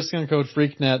 use the discount code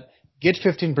FreakNet, get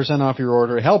 15% off your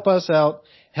order, help us out,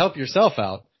 help yourself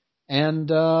out,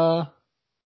 and I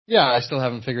still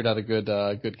haven't figured out a good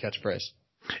catchphrase.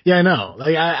 Yeah, I know.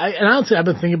 Like and honestly, I've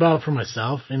been thinking about it for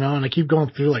myself, and I keep going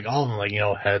through like all of them, like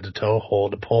head to toe, hole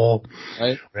to pole.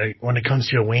 Right. When it comes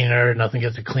to your wiener, nothing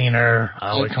gets a cleaner.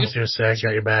 When it comes to your sex,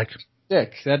 got your back.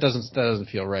 Dick, that doesn't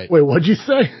feel right. Wait, what'd you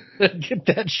say? Get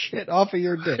that shit off of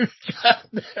your dick.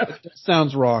 That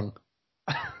sounds wrong.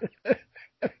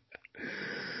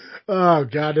 Oh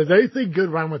God, does anything good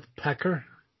rhyme with pecker?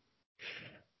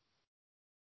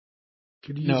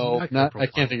 No, I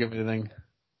can't think of anything.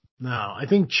 No, I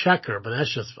think checker, but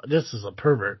this is a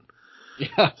pervert.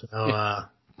 Yeah. So,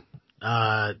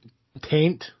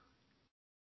 taint.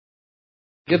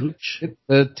 Get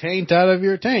the taint out of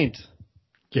your taint.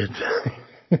 Get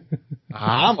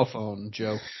homophone,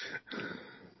 Joe.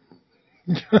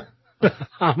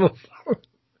 Homophone.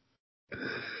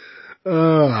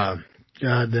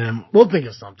 Goddamn. We'll think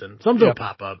of something. Something will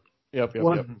pop up. Yep.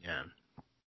 Yeah.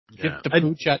 Get the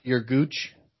pooch out your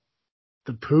gooch.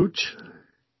 The pooch?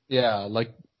 Yeah,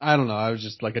 like, I don't know. I was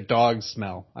just like a dog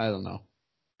smell. I don't know.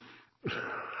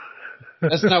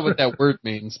 That's not what that word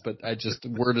means, but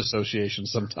word association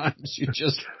sometimes. You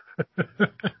just...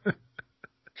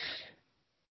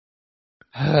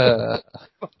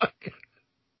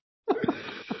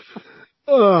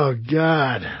 Oh,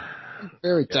 God. I'm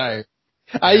very tired.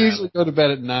 I usually go to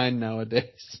bed at 9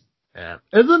 nowadays. Yeah.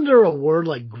 Isn't there a word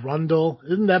like grundle?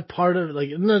 Isn't that part of like?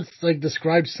 Isn't that like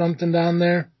describe something down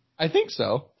there? I think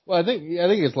so. Well, I think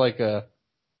it's like I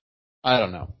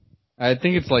don't know. I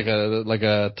think it's like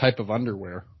a type of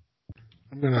underwear.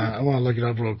 I want to look it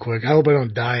up real quick. I hope I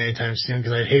don't die anytime soon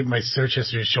because I hate my search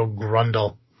history to show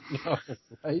grundle. No,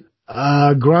 right?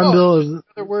 Grundle is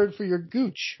another word for your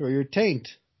gooch or your taint.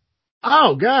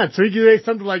 Oh God! So you can say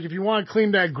something like, "If you want to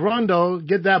clean that grundle,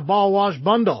 get that ball wash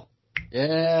bundle."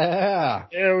 Yeah.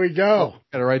 There we go.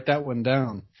 Gotta write that one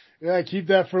down. Yeah, keep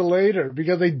that for later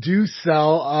because they do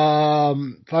sell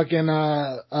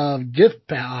gift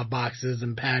boxes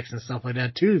and packs and stuff like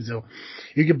that too. So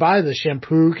you can buy the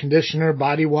shampoo, conditioner,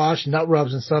 body wash, nut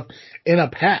rubs and stuff in a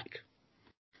pack.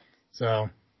 So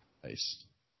Nice.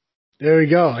 there we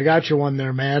go. I got you one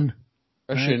there, man.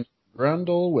 Russian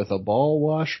grundle with a ball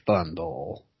wash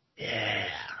bundle. Yeah.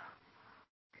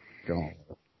 Go.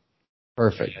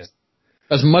 Perfect.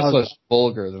 That's much less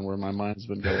vulgar than where my mind's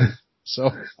been going. So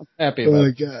I'm happy about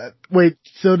it. Oh my god. Wait,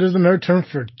 so there's another term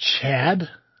for Chad?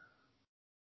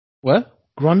 What?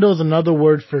 Grundle is another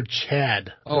word for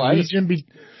Chad. Oh,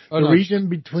 The region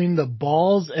between the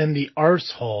balls and the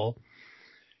arsehole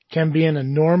can be an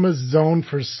enormous zone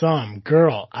for some.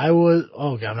 Girl,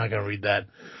 oh god, I'm not gonna read that.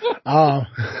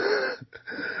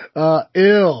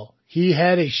 Ill. He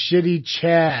had a shitty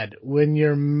Chad. When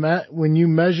you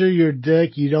measure your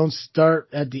dick, you don't start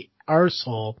at the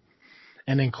arsehole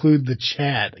and include the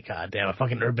Chad. God damn, a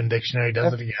fucking Urban Dictionary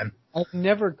does it again. I've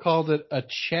never called it a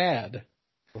Chad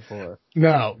before.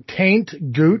 No. Taint,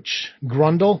 gooch,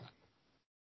 grundle.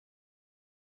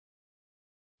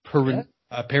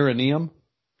 Perineum?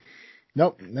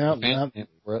 Nope.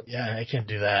 Yeah, I can't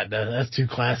do that. That's too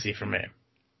classy for me.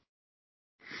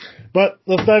 But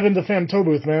let's dive into Phantom Toe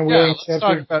Booth, man. Let's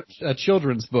talk about a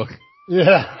children's book.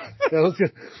 Yeah. Let's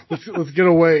get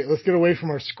away. Let's get away from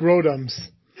our scrotums.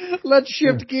 Let's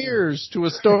shift gears to a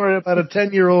story about a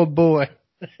 10-year-old boy.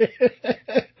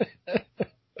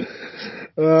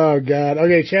 Oh God.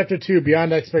 Okay, chapter 2,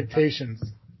 Beyond Expectations.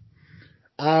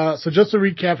 So just to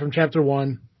recap from chapter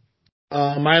 1,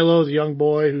 Milo is a young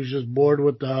boy who's just bored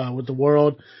with the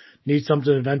world, needs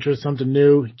something adventurous, something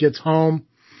new. He gets home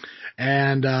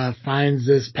and finds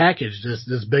this package,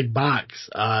 this big box,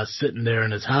 sitting there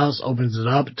in his house, opens it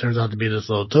up. It turns out to be this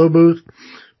little tow booth,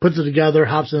 puts it together,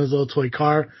 hops in his little toy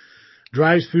car,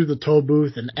 drives through the tow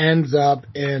booth, and ends up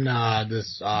in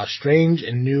this strange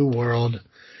and new world.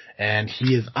 And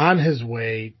he is on his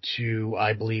way to,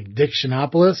 I believe,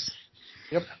 Dictionopolis.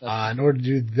 Yep. In order to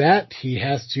do that, he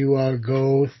has to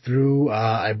go through,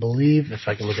 I believe, if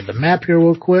I can look at the map here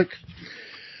real quick,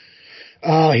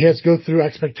 he has to go through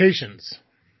expectations.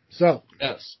 So,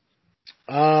 yes.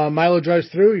 Milo drives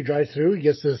through, he gets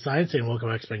to the sign saying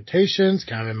welcome expectations,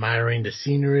 kind of admiring the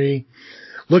scenery,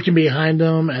 looking behind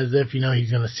him as if, he's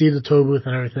going to see the tow booth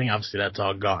and everything. Obviously, that's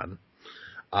all gone.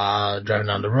 Driving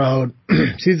down the road,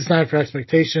 sees the sign for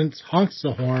expectations, honks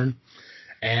the horn,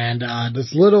 and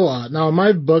this little, now in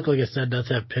my book, like I said, does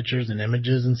have pictures and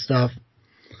images and stuff.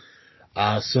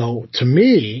 So for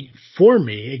me,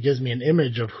 it gives me an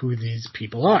image of who these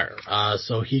people are.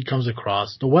 So he comes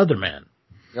across the Weatherman.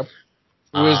 Yep.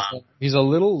 He's a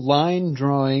little line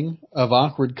drawing of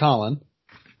Awkward Colin.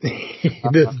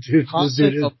 this dude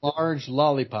is a large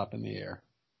lollipop in the air.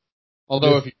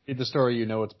 Although if you read the story,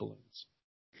 it's balloons.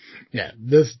 Yeah,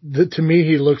 to me,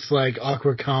 he looks like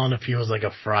Awkward Colin if he was like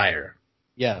a friar.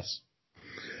 Yes.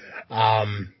 Friar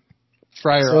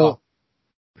Ock.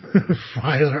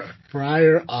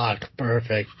 Friar Ock,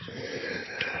 perfect.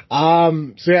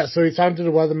 So he's talking to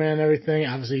the weatherman and everything.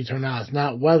 Obviously, it turned out it's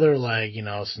not weather like,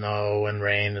 snow and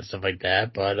rain and stuff like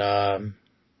that, but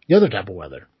the other type of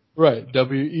weather. Right.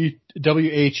 WHETHER.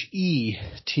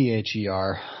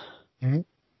 Mm-hmm.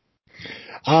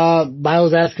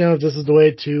 Milo's asking him if this is the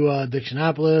way to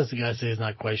Dictionopolis. The guy says he's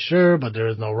not quite sure, but there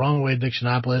is no wrong way to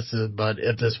Dictionopolis. But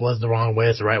if this was the wrong way,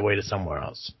 it's the right way to somewhere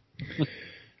else.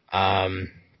 Anywho,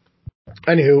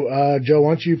 Joe, why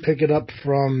don't you pick it up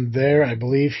from there? I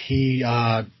believe he,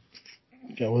 what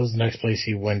was the next place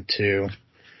he went to?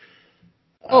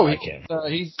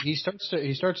 He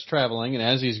starts traveling, and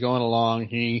as he's going along,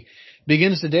 he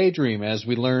begins to daydream, as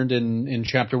we learned in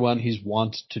chapter 1 he's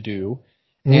wont to do.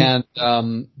 Mm-hmm.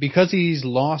 And because he's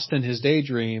lost in his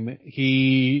daydream,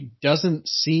 he doesn't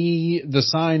see the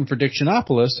sign for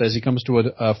Dictionopolis as he comes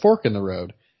to a fork in the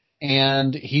road.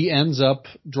 And he ends up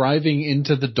driving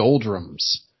into the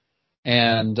doldrums.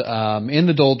 And in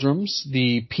the doldrums,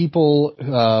 the people,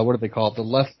 what are they called? The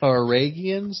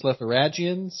Letharagians?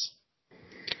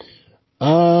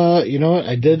 You know what?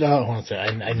 I did,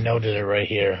 I noted it right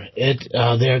here.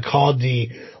 They're called the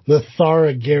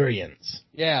Letharagarians.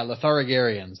 Yeah,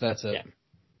 Letharagarians, that's it.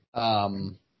 Yeah.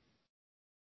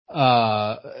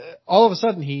 All of a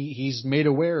sudden he's made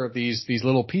aware of these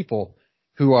little people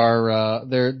who are,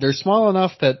 they're small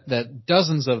enough that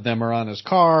dozens of them are on his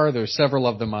car, there's several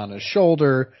of them on his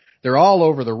shoulder, they're all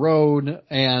over the road,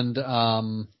 and,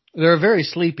 they're very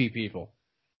sleepy people.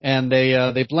 And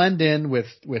they blend in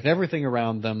with everything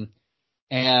around them,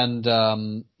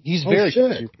 and, he's very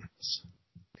curious.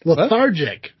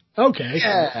 Lethargic. Okay.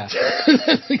 Yeah.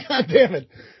 God damn it.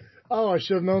 Oh, I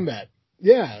should have known that.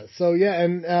 Yeah. So yeah,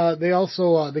 and they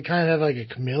also they kind of have like a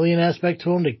chameleon aspect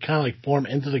to them. They kind of like form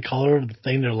into the color of the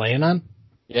thing they're laying on.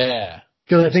 Yeah.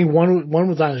 Because I think one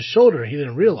was on his shoulder. He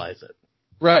didn't realize it.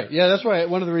 Right. Yeah, that's why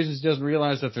one of the reasons he doesn't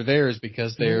realize that they're there is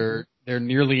because they're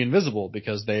nearly invisible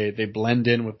because they blend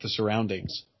in with the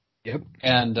surroundings. Yep.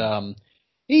 And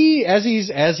as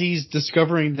he's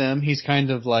discovering them, he's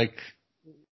kind of like,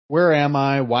 where am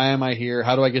I? Why am I here?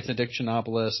 How do I get to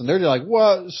Dictionopolis? And they're like,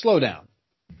 "Well, slow down.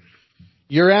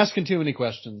 You're asking too many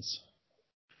questions.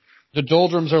 The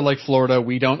doldrums are like Florida.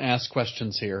 We don't ask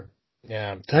questions here."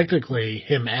 Yeah. Technically,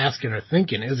 him asking or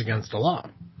thinking is against the law.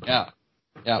 Yeah.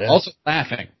 Yeah. Also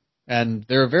laughing. And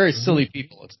they're very silly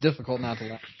people. It's difficult not to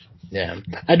laugh. Yeah.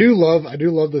 I do love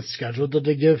the schedule that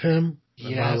they give him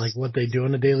about Yes. like what they do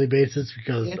on a daily basis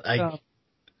because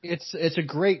it's a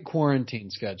great quarantine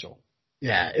schedule.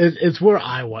 Yeah, it's where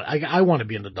I want to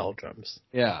be in the doldrums.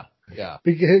 Yeah. Yeah.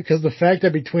 Because the fact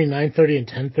that between 9:30 and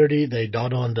 10:30 they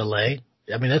dawdle and delay,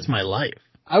 I mean that's my life.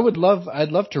 I'd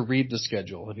love to read the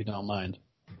schedule if you don't mind.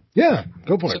 Yeah,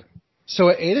 go for it. So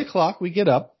at 8 o'clock we get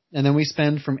up and then we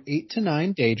spend from 8 to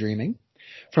 9 daydreaming.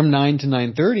 From 9 to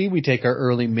 9:30 we take our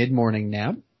early mid-morning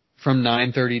nap. From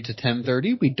 9:30 to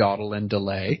 10:30 we dawdle and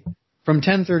delay. From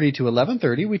 10:30 to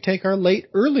 11:30 we take our late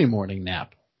early morning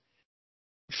nap.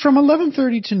 From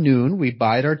 11:30 to noon we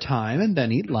bide our time and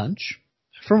then eat lunch.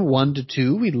 From 1 to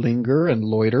 2 we linger and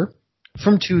loiter.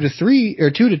 From 2 to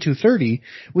 2:30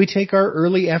 we take our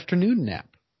early afternoon nap.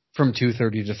 From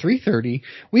 2:30 to 3:30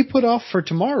 we put off for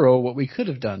tomorrow what we could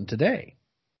have done today.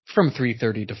 From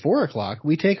 3:30 to 4 o'clock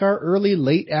we take our early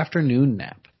late afternoon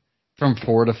nap. From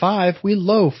 4 to 5 we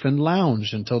loaf and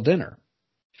lounge until dinner.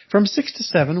 From 6 to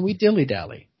 7 we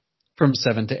dilly-dally. From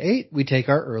 7 to 8 we take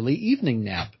our early evening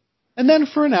nap. And then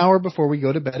for an hour before we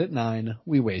go to bed at 9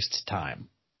 we waste time.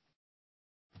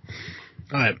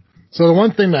 All right. So the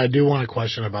one thing that I do want to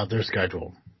question about their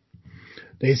schedule,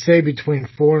 they say between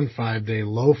 4 and 5 they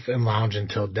loaf and lounge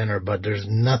until dinner, but there's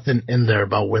nothing in there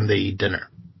about when they eat dinner.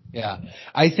 Yeah.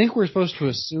 I think we're supposed to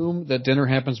assume that dinner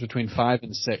happens between 5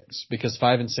 and 6 because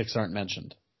 5 and 6 aren't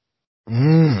mentioned.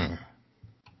 Okay.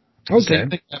 Same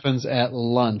thing happens at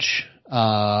lunch.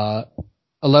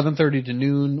 11:30 to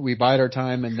noon, we bide our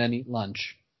time and then eat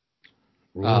lunch.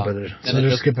 But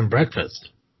they're skipping breakfast.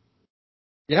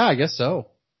 Yeah, I guess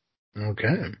so.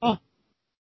 Okay. Huh.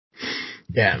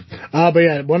 Yeah. But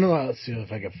yeah, let's see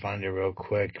if I can find it real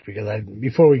quick because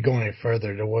before we go any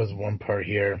further, there was one part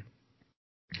here.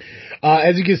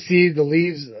 As you can see,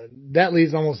 that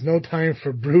leaves almost no time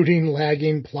for brooding,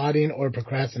 lagging, plotting, or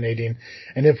procrastinating.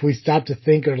 And if we stop to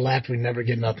think or laugh, we never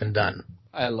get nothing done.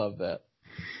 I love that.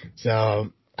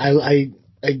 So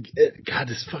God,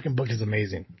 this fucking book is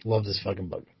amazing. Love this fucking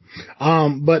book.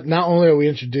 But not only are we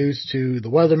introduced to the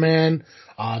Weatherman,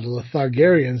 the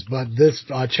Lethargarians, but this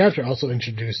chapter also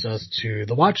introduced us to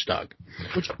the Watchdog,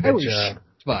 which I was shocked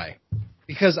by.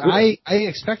 Because I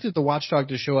expected the Watchdog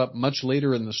to show up much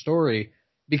later in the story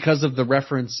because of the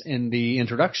reference in the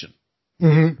introduction.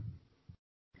 Mm-hmm.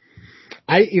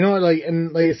 I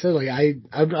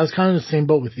was kind of in the same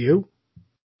boat with you.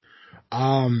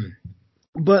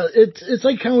 But it's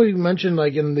like kind of what you mentioned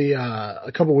like in the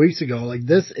a couple weeks ago. Like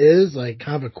this is like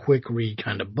kind of a quick read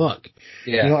kind of book.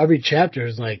 Yeah. Every chapter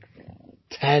is like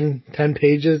 10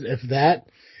 pages, if that.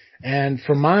 And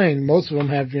for mine, most of them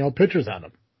have pictures on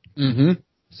them. Mm-hmm.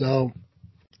 So,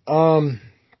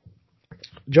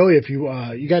 Joey, if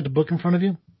you got the book in front of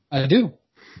you, I do.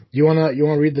 You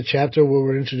wanna read the chapter where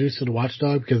we're introduced to the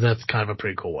Watchdog because that's kind of a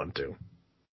pretty cool one too.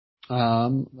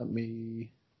 Let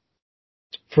me.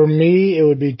 For me, it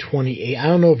would be 28. I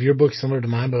don't know if your book's similar to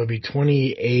mine, but it would be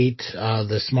 28.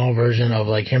 The small version of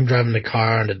like him driving the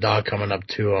car and the dog coming up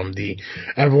to him.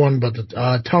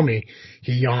 Tell me,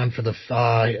 he yawned for the.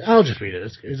 I'll just read it.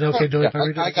 Is that okay, Joey? If I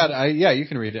read it? I got it. Yeah, you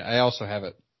can read it. I also have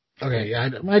it. Okay. Yeah.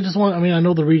 I just want. I mean, I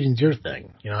know the reading's your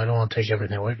thing. I don't want to take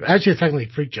everything away. Actually, it's technically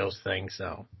Freak Joe's thing.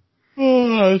 So.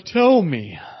 Tell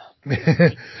me.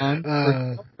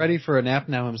 I'm ready for a nap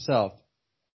now himself.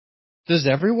 Does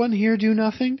everyone here do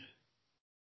nothing?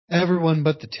 Everyone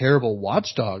but the terrible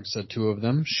Watchdog, said two of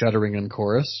them, shuddering in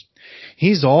chorus.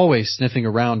 He's always sniffing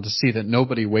around to see that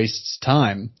nobody wastes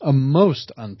time, a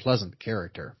most unpleasant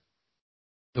character.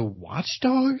 The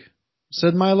Watchdog?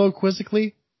 Said Milo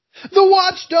quizzically. The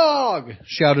Watchdog!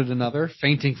 Shouted another,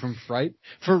 fainting from fright,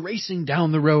 for racing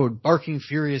down the road, barking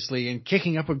furiously and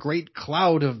kicking up a great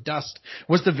cloud of dust,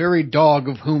 was the very dog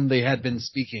of whom they had been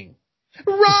speaking.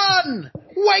 Run!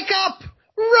 Wake up!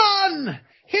 Run!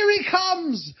 Here he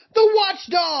comes! The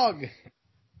Watchdog!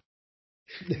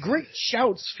 Great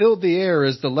shouts filled the air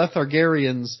as the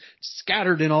Lethargarians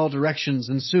scattered in all directions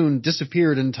and soon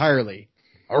disappeared entirely.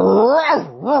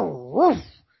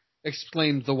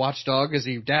 Exclaimed the Watchdog as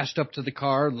he dashed up to the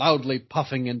car, loudly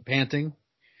puffing and panting.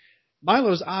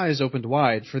 Milo's eyes opened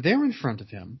wide, for there in front of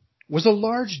him, was a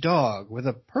large dog with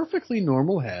a perfectly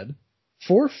normal head,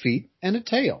 4 feet, and a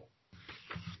tail,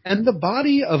 and the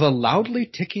body of a loudly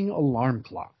ticking alarm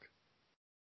clock.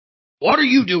 "What are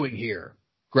you doing here?"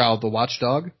 growled the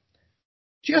watchdog.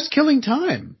 "Just killing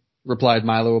time," replied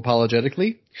Milo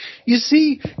apologetically. "You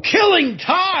see, killing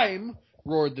time!"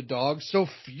 roared the dog so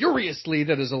furiously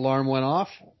that his alarm went off.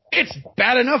 "It's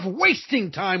bad enough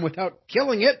wasting time without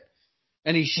killing it."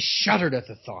 And he shuddered at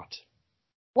the thought.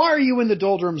 "Why are you in the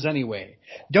doldrums anyway?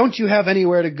 Don't you have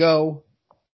anywhere to go?"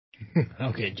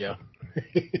 Okay, Joe.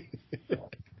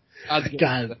 God.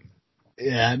 God.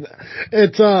 Yeah.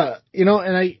 It's,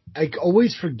 and I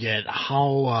always forget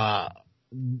how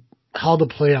the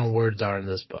play on words are in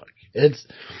this book.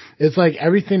 It's like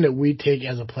everything that we take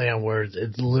as a play on words,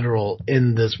 it's literal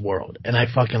in this world. And I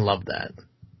fucking love that.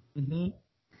 Mm-hmm.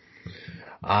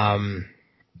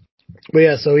 But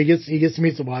yeah, so he gets to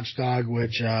meet the watchdog,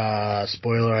 which,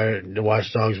 spoiler, the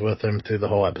watchdog's with him through the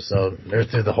whole episode, or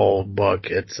through the whole book.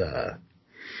 It's,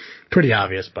 pretty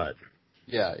obvious, but.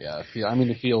 Yeah. It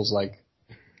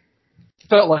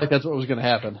felt like that's what was going to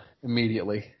happen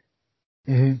immediately.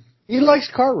 Mm-hmm. He likes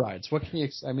car rides. What can you,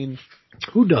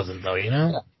 Who doesn't though, you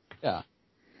know? Yeah.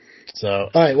 So,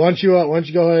 alright, why don't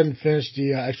you go ahead and finish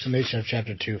the explanation of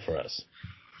chapter 2 for us?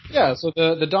 Yeah, so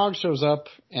the dog shows up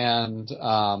and,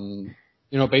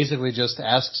 basically just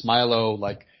asks Milo,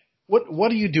 like,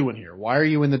 what are you doing here? Why are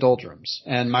you in the doldrums?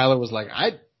 And Milo was like,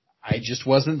 I just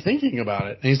wasn't thinking about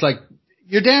it. And he's like,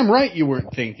 "You're damn right you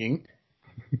weren't thinking."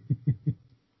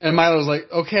 And Milo was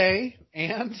like, "Okay,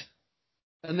 and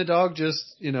the dog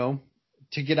just, to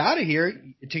get get here,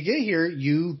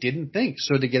 you didn't think.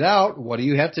 So to get out, what do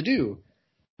you have to do?"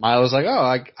 Milo's like,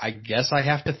 "Oh, I guess I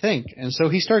have to think." And so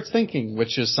he starts thinking,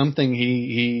 which is something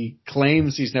he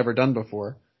claims he's never done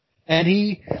before. And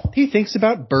he thinks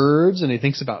about birds, and he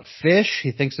thinks about fish.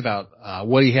 He thinks about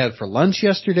what he had for lunch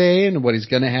yesterday and what he's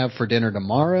going to have for dinner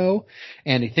tomorrow.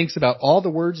 And he thinks about all the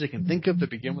words he can think of that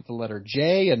begin with the letter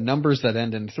J and numbers that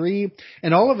end in 3.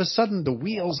 And all of a sudden, the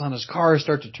wheels on his car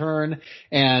start to turn,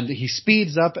 and he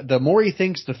speeds up. The more he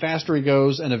thinks, the faster he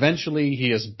goes, and eventually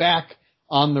he is back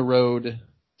on the road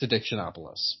to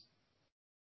Dictionopolis.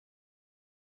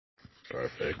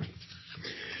 Perfect.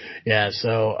 Yeah,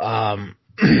 so,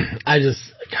 I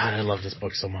love this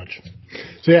book so much.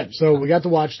 So yeah, so we got the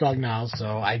watchdog now,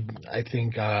 so I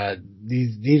think,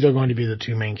 these are going to be the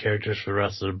 2 main characters for the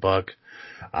rest of the book.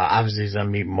 Obviously he's gonna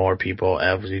meet more people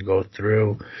as we go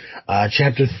through.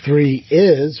 Chapter 3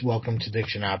 is Welcome to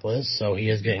Dictionopolis, so he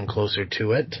is getting closer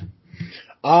to it.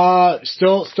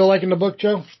 Still liking the book,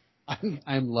 Joe?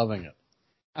 I'm loving it.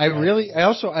 I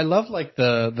love like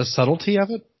the subtlety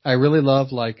of it. I really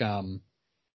love like,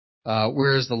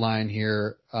 where's the line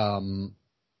here?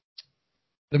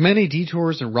 The many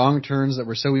detours and wrong turns that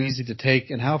were so easy to take,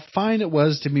 and how fine it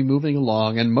was to be moving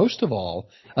along, and most of all,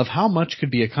 of how much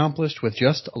could be accomplished with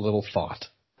just a little thought.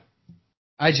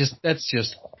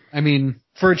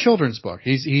 For a children's book,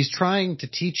 he's trying to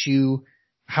teach you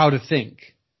how to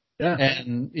think. Yeah.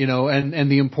 And,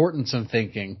 and the importance of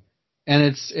thinking.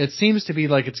 And it seems to be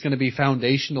like it's going to be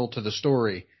foundational to the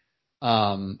story.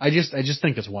 I just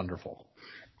think it's wonderful.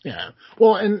 Yeah.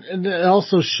 Well, and it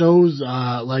also shows,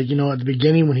 at the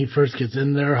beginning when he first gets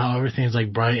in there, how everything's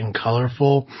like bright and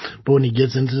colorful, but when he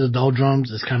gets into the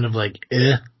doldrums, it's kind of like,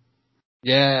 eh.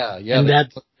 Yeah, and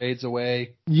that fades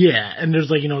away. Yeah, and there's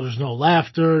there's no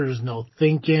laughter, there's no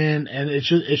thinking, and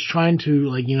it's trying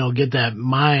to get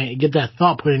that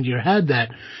thought put into your head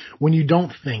that when you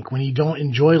don't think, when you don't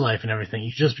enjoy life and everything,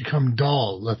 you just become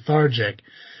dull, lethargic.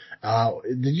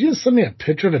 Did you just send me a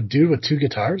picture of a dude with 2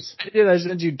 guitars? I did. I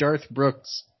sent you Darth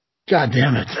Brooks. God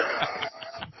damn it.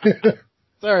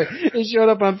 Sorry, it showed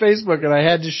up on Facebook and I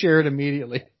had to share it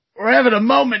immediately. We're having a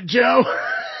moment, Joe.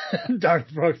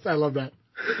 Darth Brooks, I love that.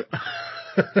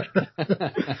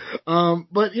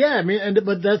 But yeah, I mean, I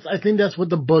think that's what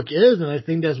the book is, and I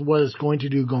think that's what it's going to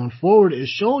do going forward, is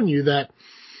showing you that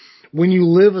when you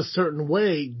live a certain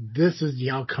way, this is the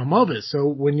outcome of it. So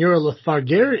when you're a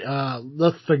lethargarian,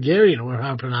 or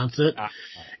how to pronounce it,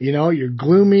 you're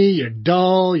gloomy, you're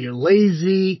dull, you're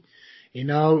lazy,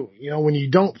 when you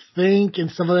don't think and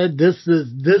stuff like that, this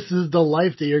is the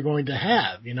life that you're going to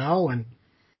have, and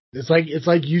it's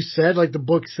like you said, like the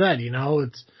book said,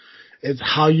 it's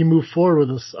how you move forward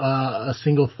with a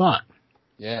single thought.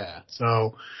 Yeah.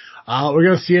 So, we're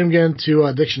going to see him get into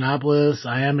Dictionopolis.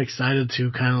 I am excited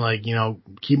to kind of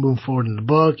keep moving forward in the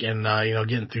book and,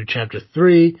 getting through chapter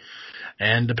 3.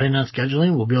 And depending on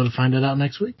scheduling, we'll be able to find that out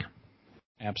next week.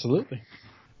 Absolutely.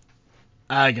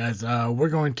 Alright guys, we're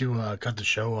going to cut the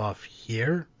show off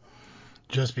here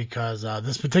just because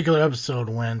this particular episode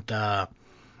went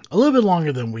a little bit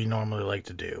longer than we normally like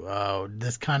to do.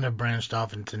 This kind of branched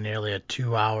off into nearly a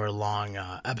 2-hour long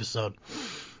episode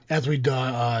as we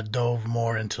dove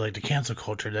more into like the cancel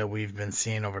culture that we've been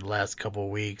seeing over the last couple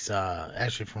of weeks.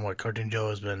 Actually, from what Cartoon Joe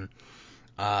has been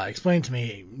explained to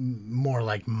me, more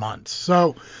like months.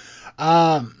 So,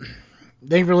 thank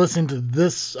you for listening to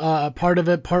this part of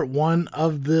it, part 1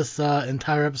 of this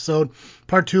entire episode.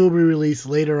 Part 2 will be released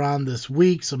later on this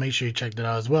week, so make sure you check that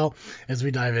out as well as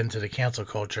we dive into the cancel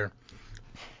culture.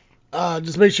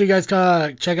 Just make sure you guys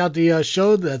check out the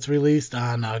show that's released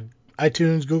on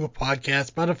iTunes, Google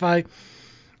Podcasts, Spotify,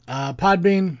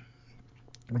 Podbean,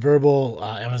 Verbal,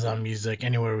 Amazon Music,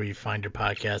 anywhere where you find your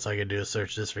podcast. All you gotta do is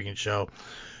search This Freaking Show.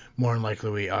 More than likely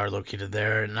we are located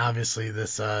there. And obviously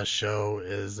this show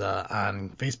is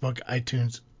on Facebook,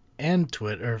 iTunes, and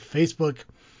Twitter. Facebook,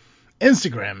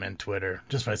 Instagram, and Twitter,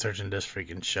 just by searching This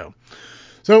Freaking Show.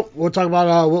 So we'll talk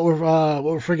about what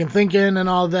we're freaking thinking and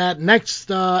all that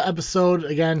next episode,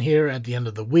 again, here at the end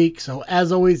of the week. So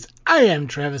as always, I am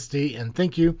Travesty, and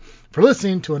thank you for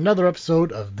listening to another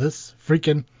episode of This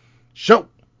Freaking Show.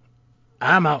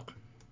 I'm out.